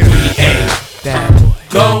It's year. We ain't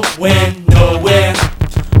going nowhere.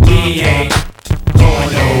 We ain't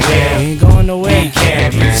going nowhere. We ain't going nowhere. We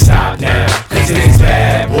can't be stopped now, cause it's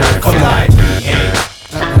bad boy for life.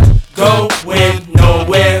 We ain't going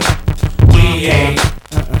nowhere. We ain't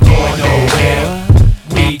going nowhere.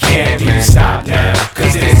 We can't be stopped now,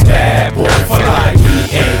 cause it's bad boy for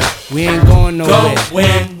life. We ain't going nowhere.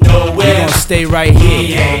 Going nowhere. We gon' stay right We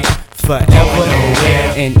here ain't forever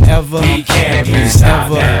nowhere. and ever We can't be and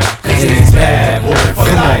stopped ever now, cause and it's bad ever. boy for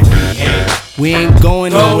Come life. on. We ain't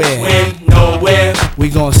going nowhere. Going nowhere. We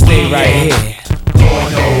gon' stay We right ain't here.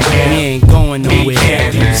 Going nowhere. We ain't going We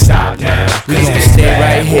can't nowhere. be stopped now, We cause gon' it's stay bad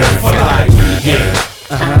right boy here. for life.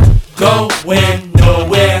 We ain't going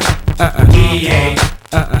nowhere. We ain't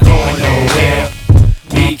going nowhere.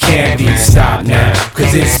 We can't be stopped now,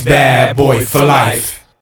 cause it's bad boy for life.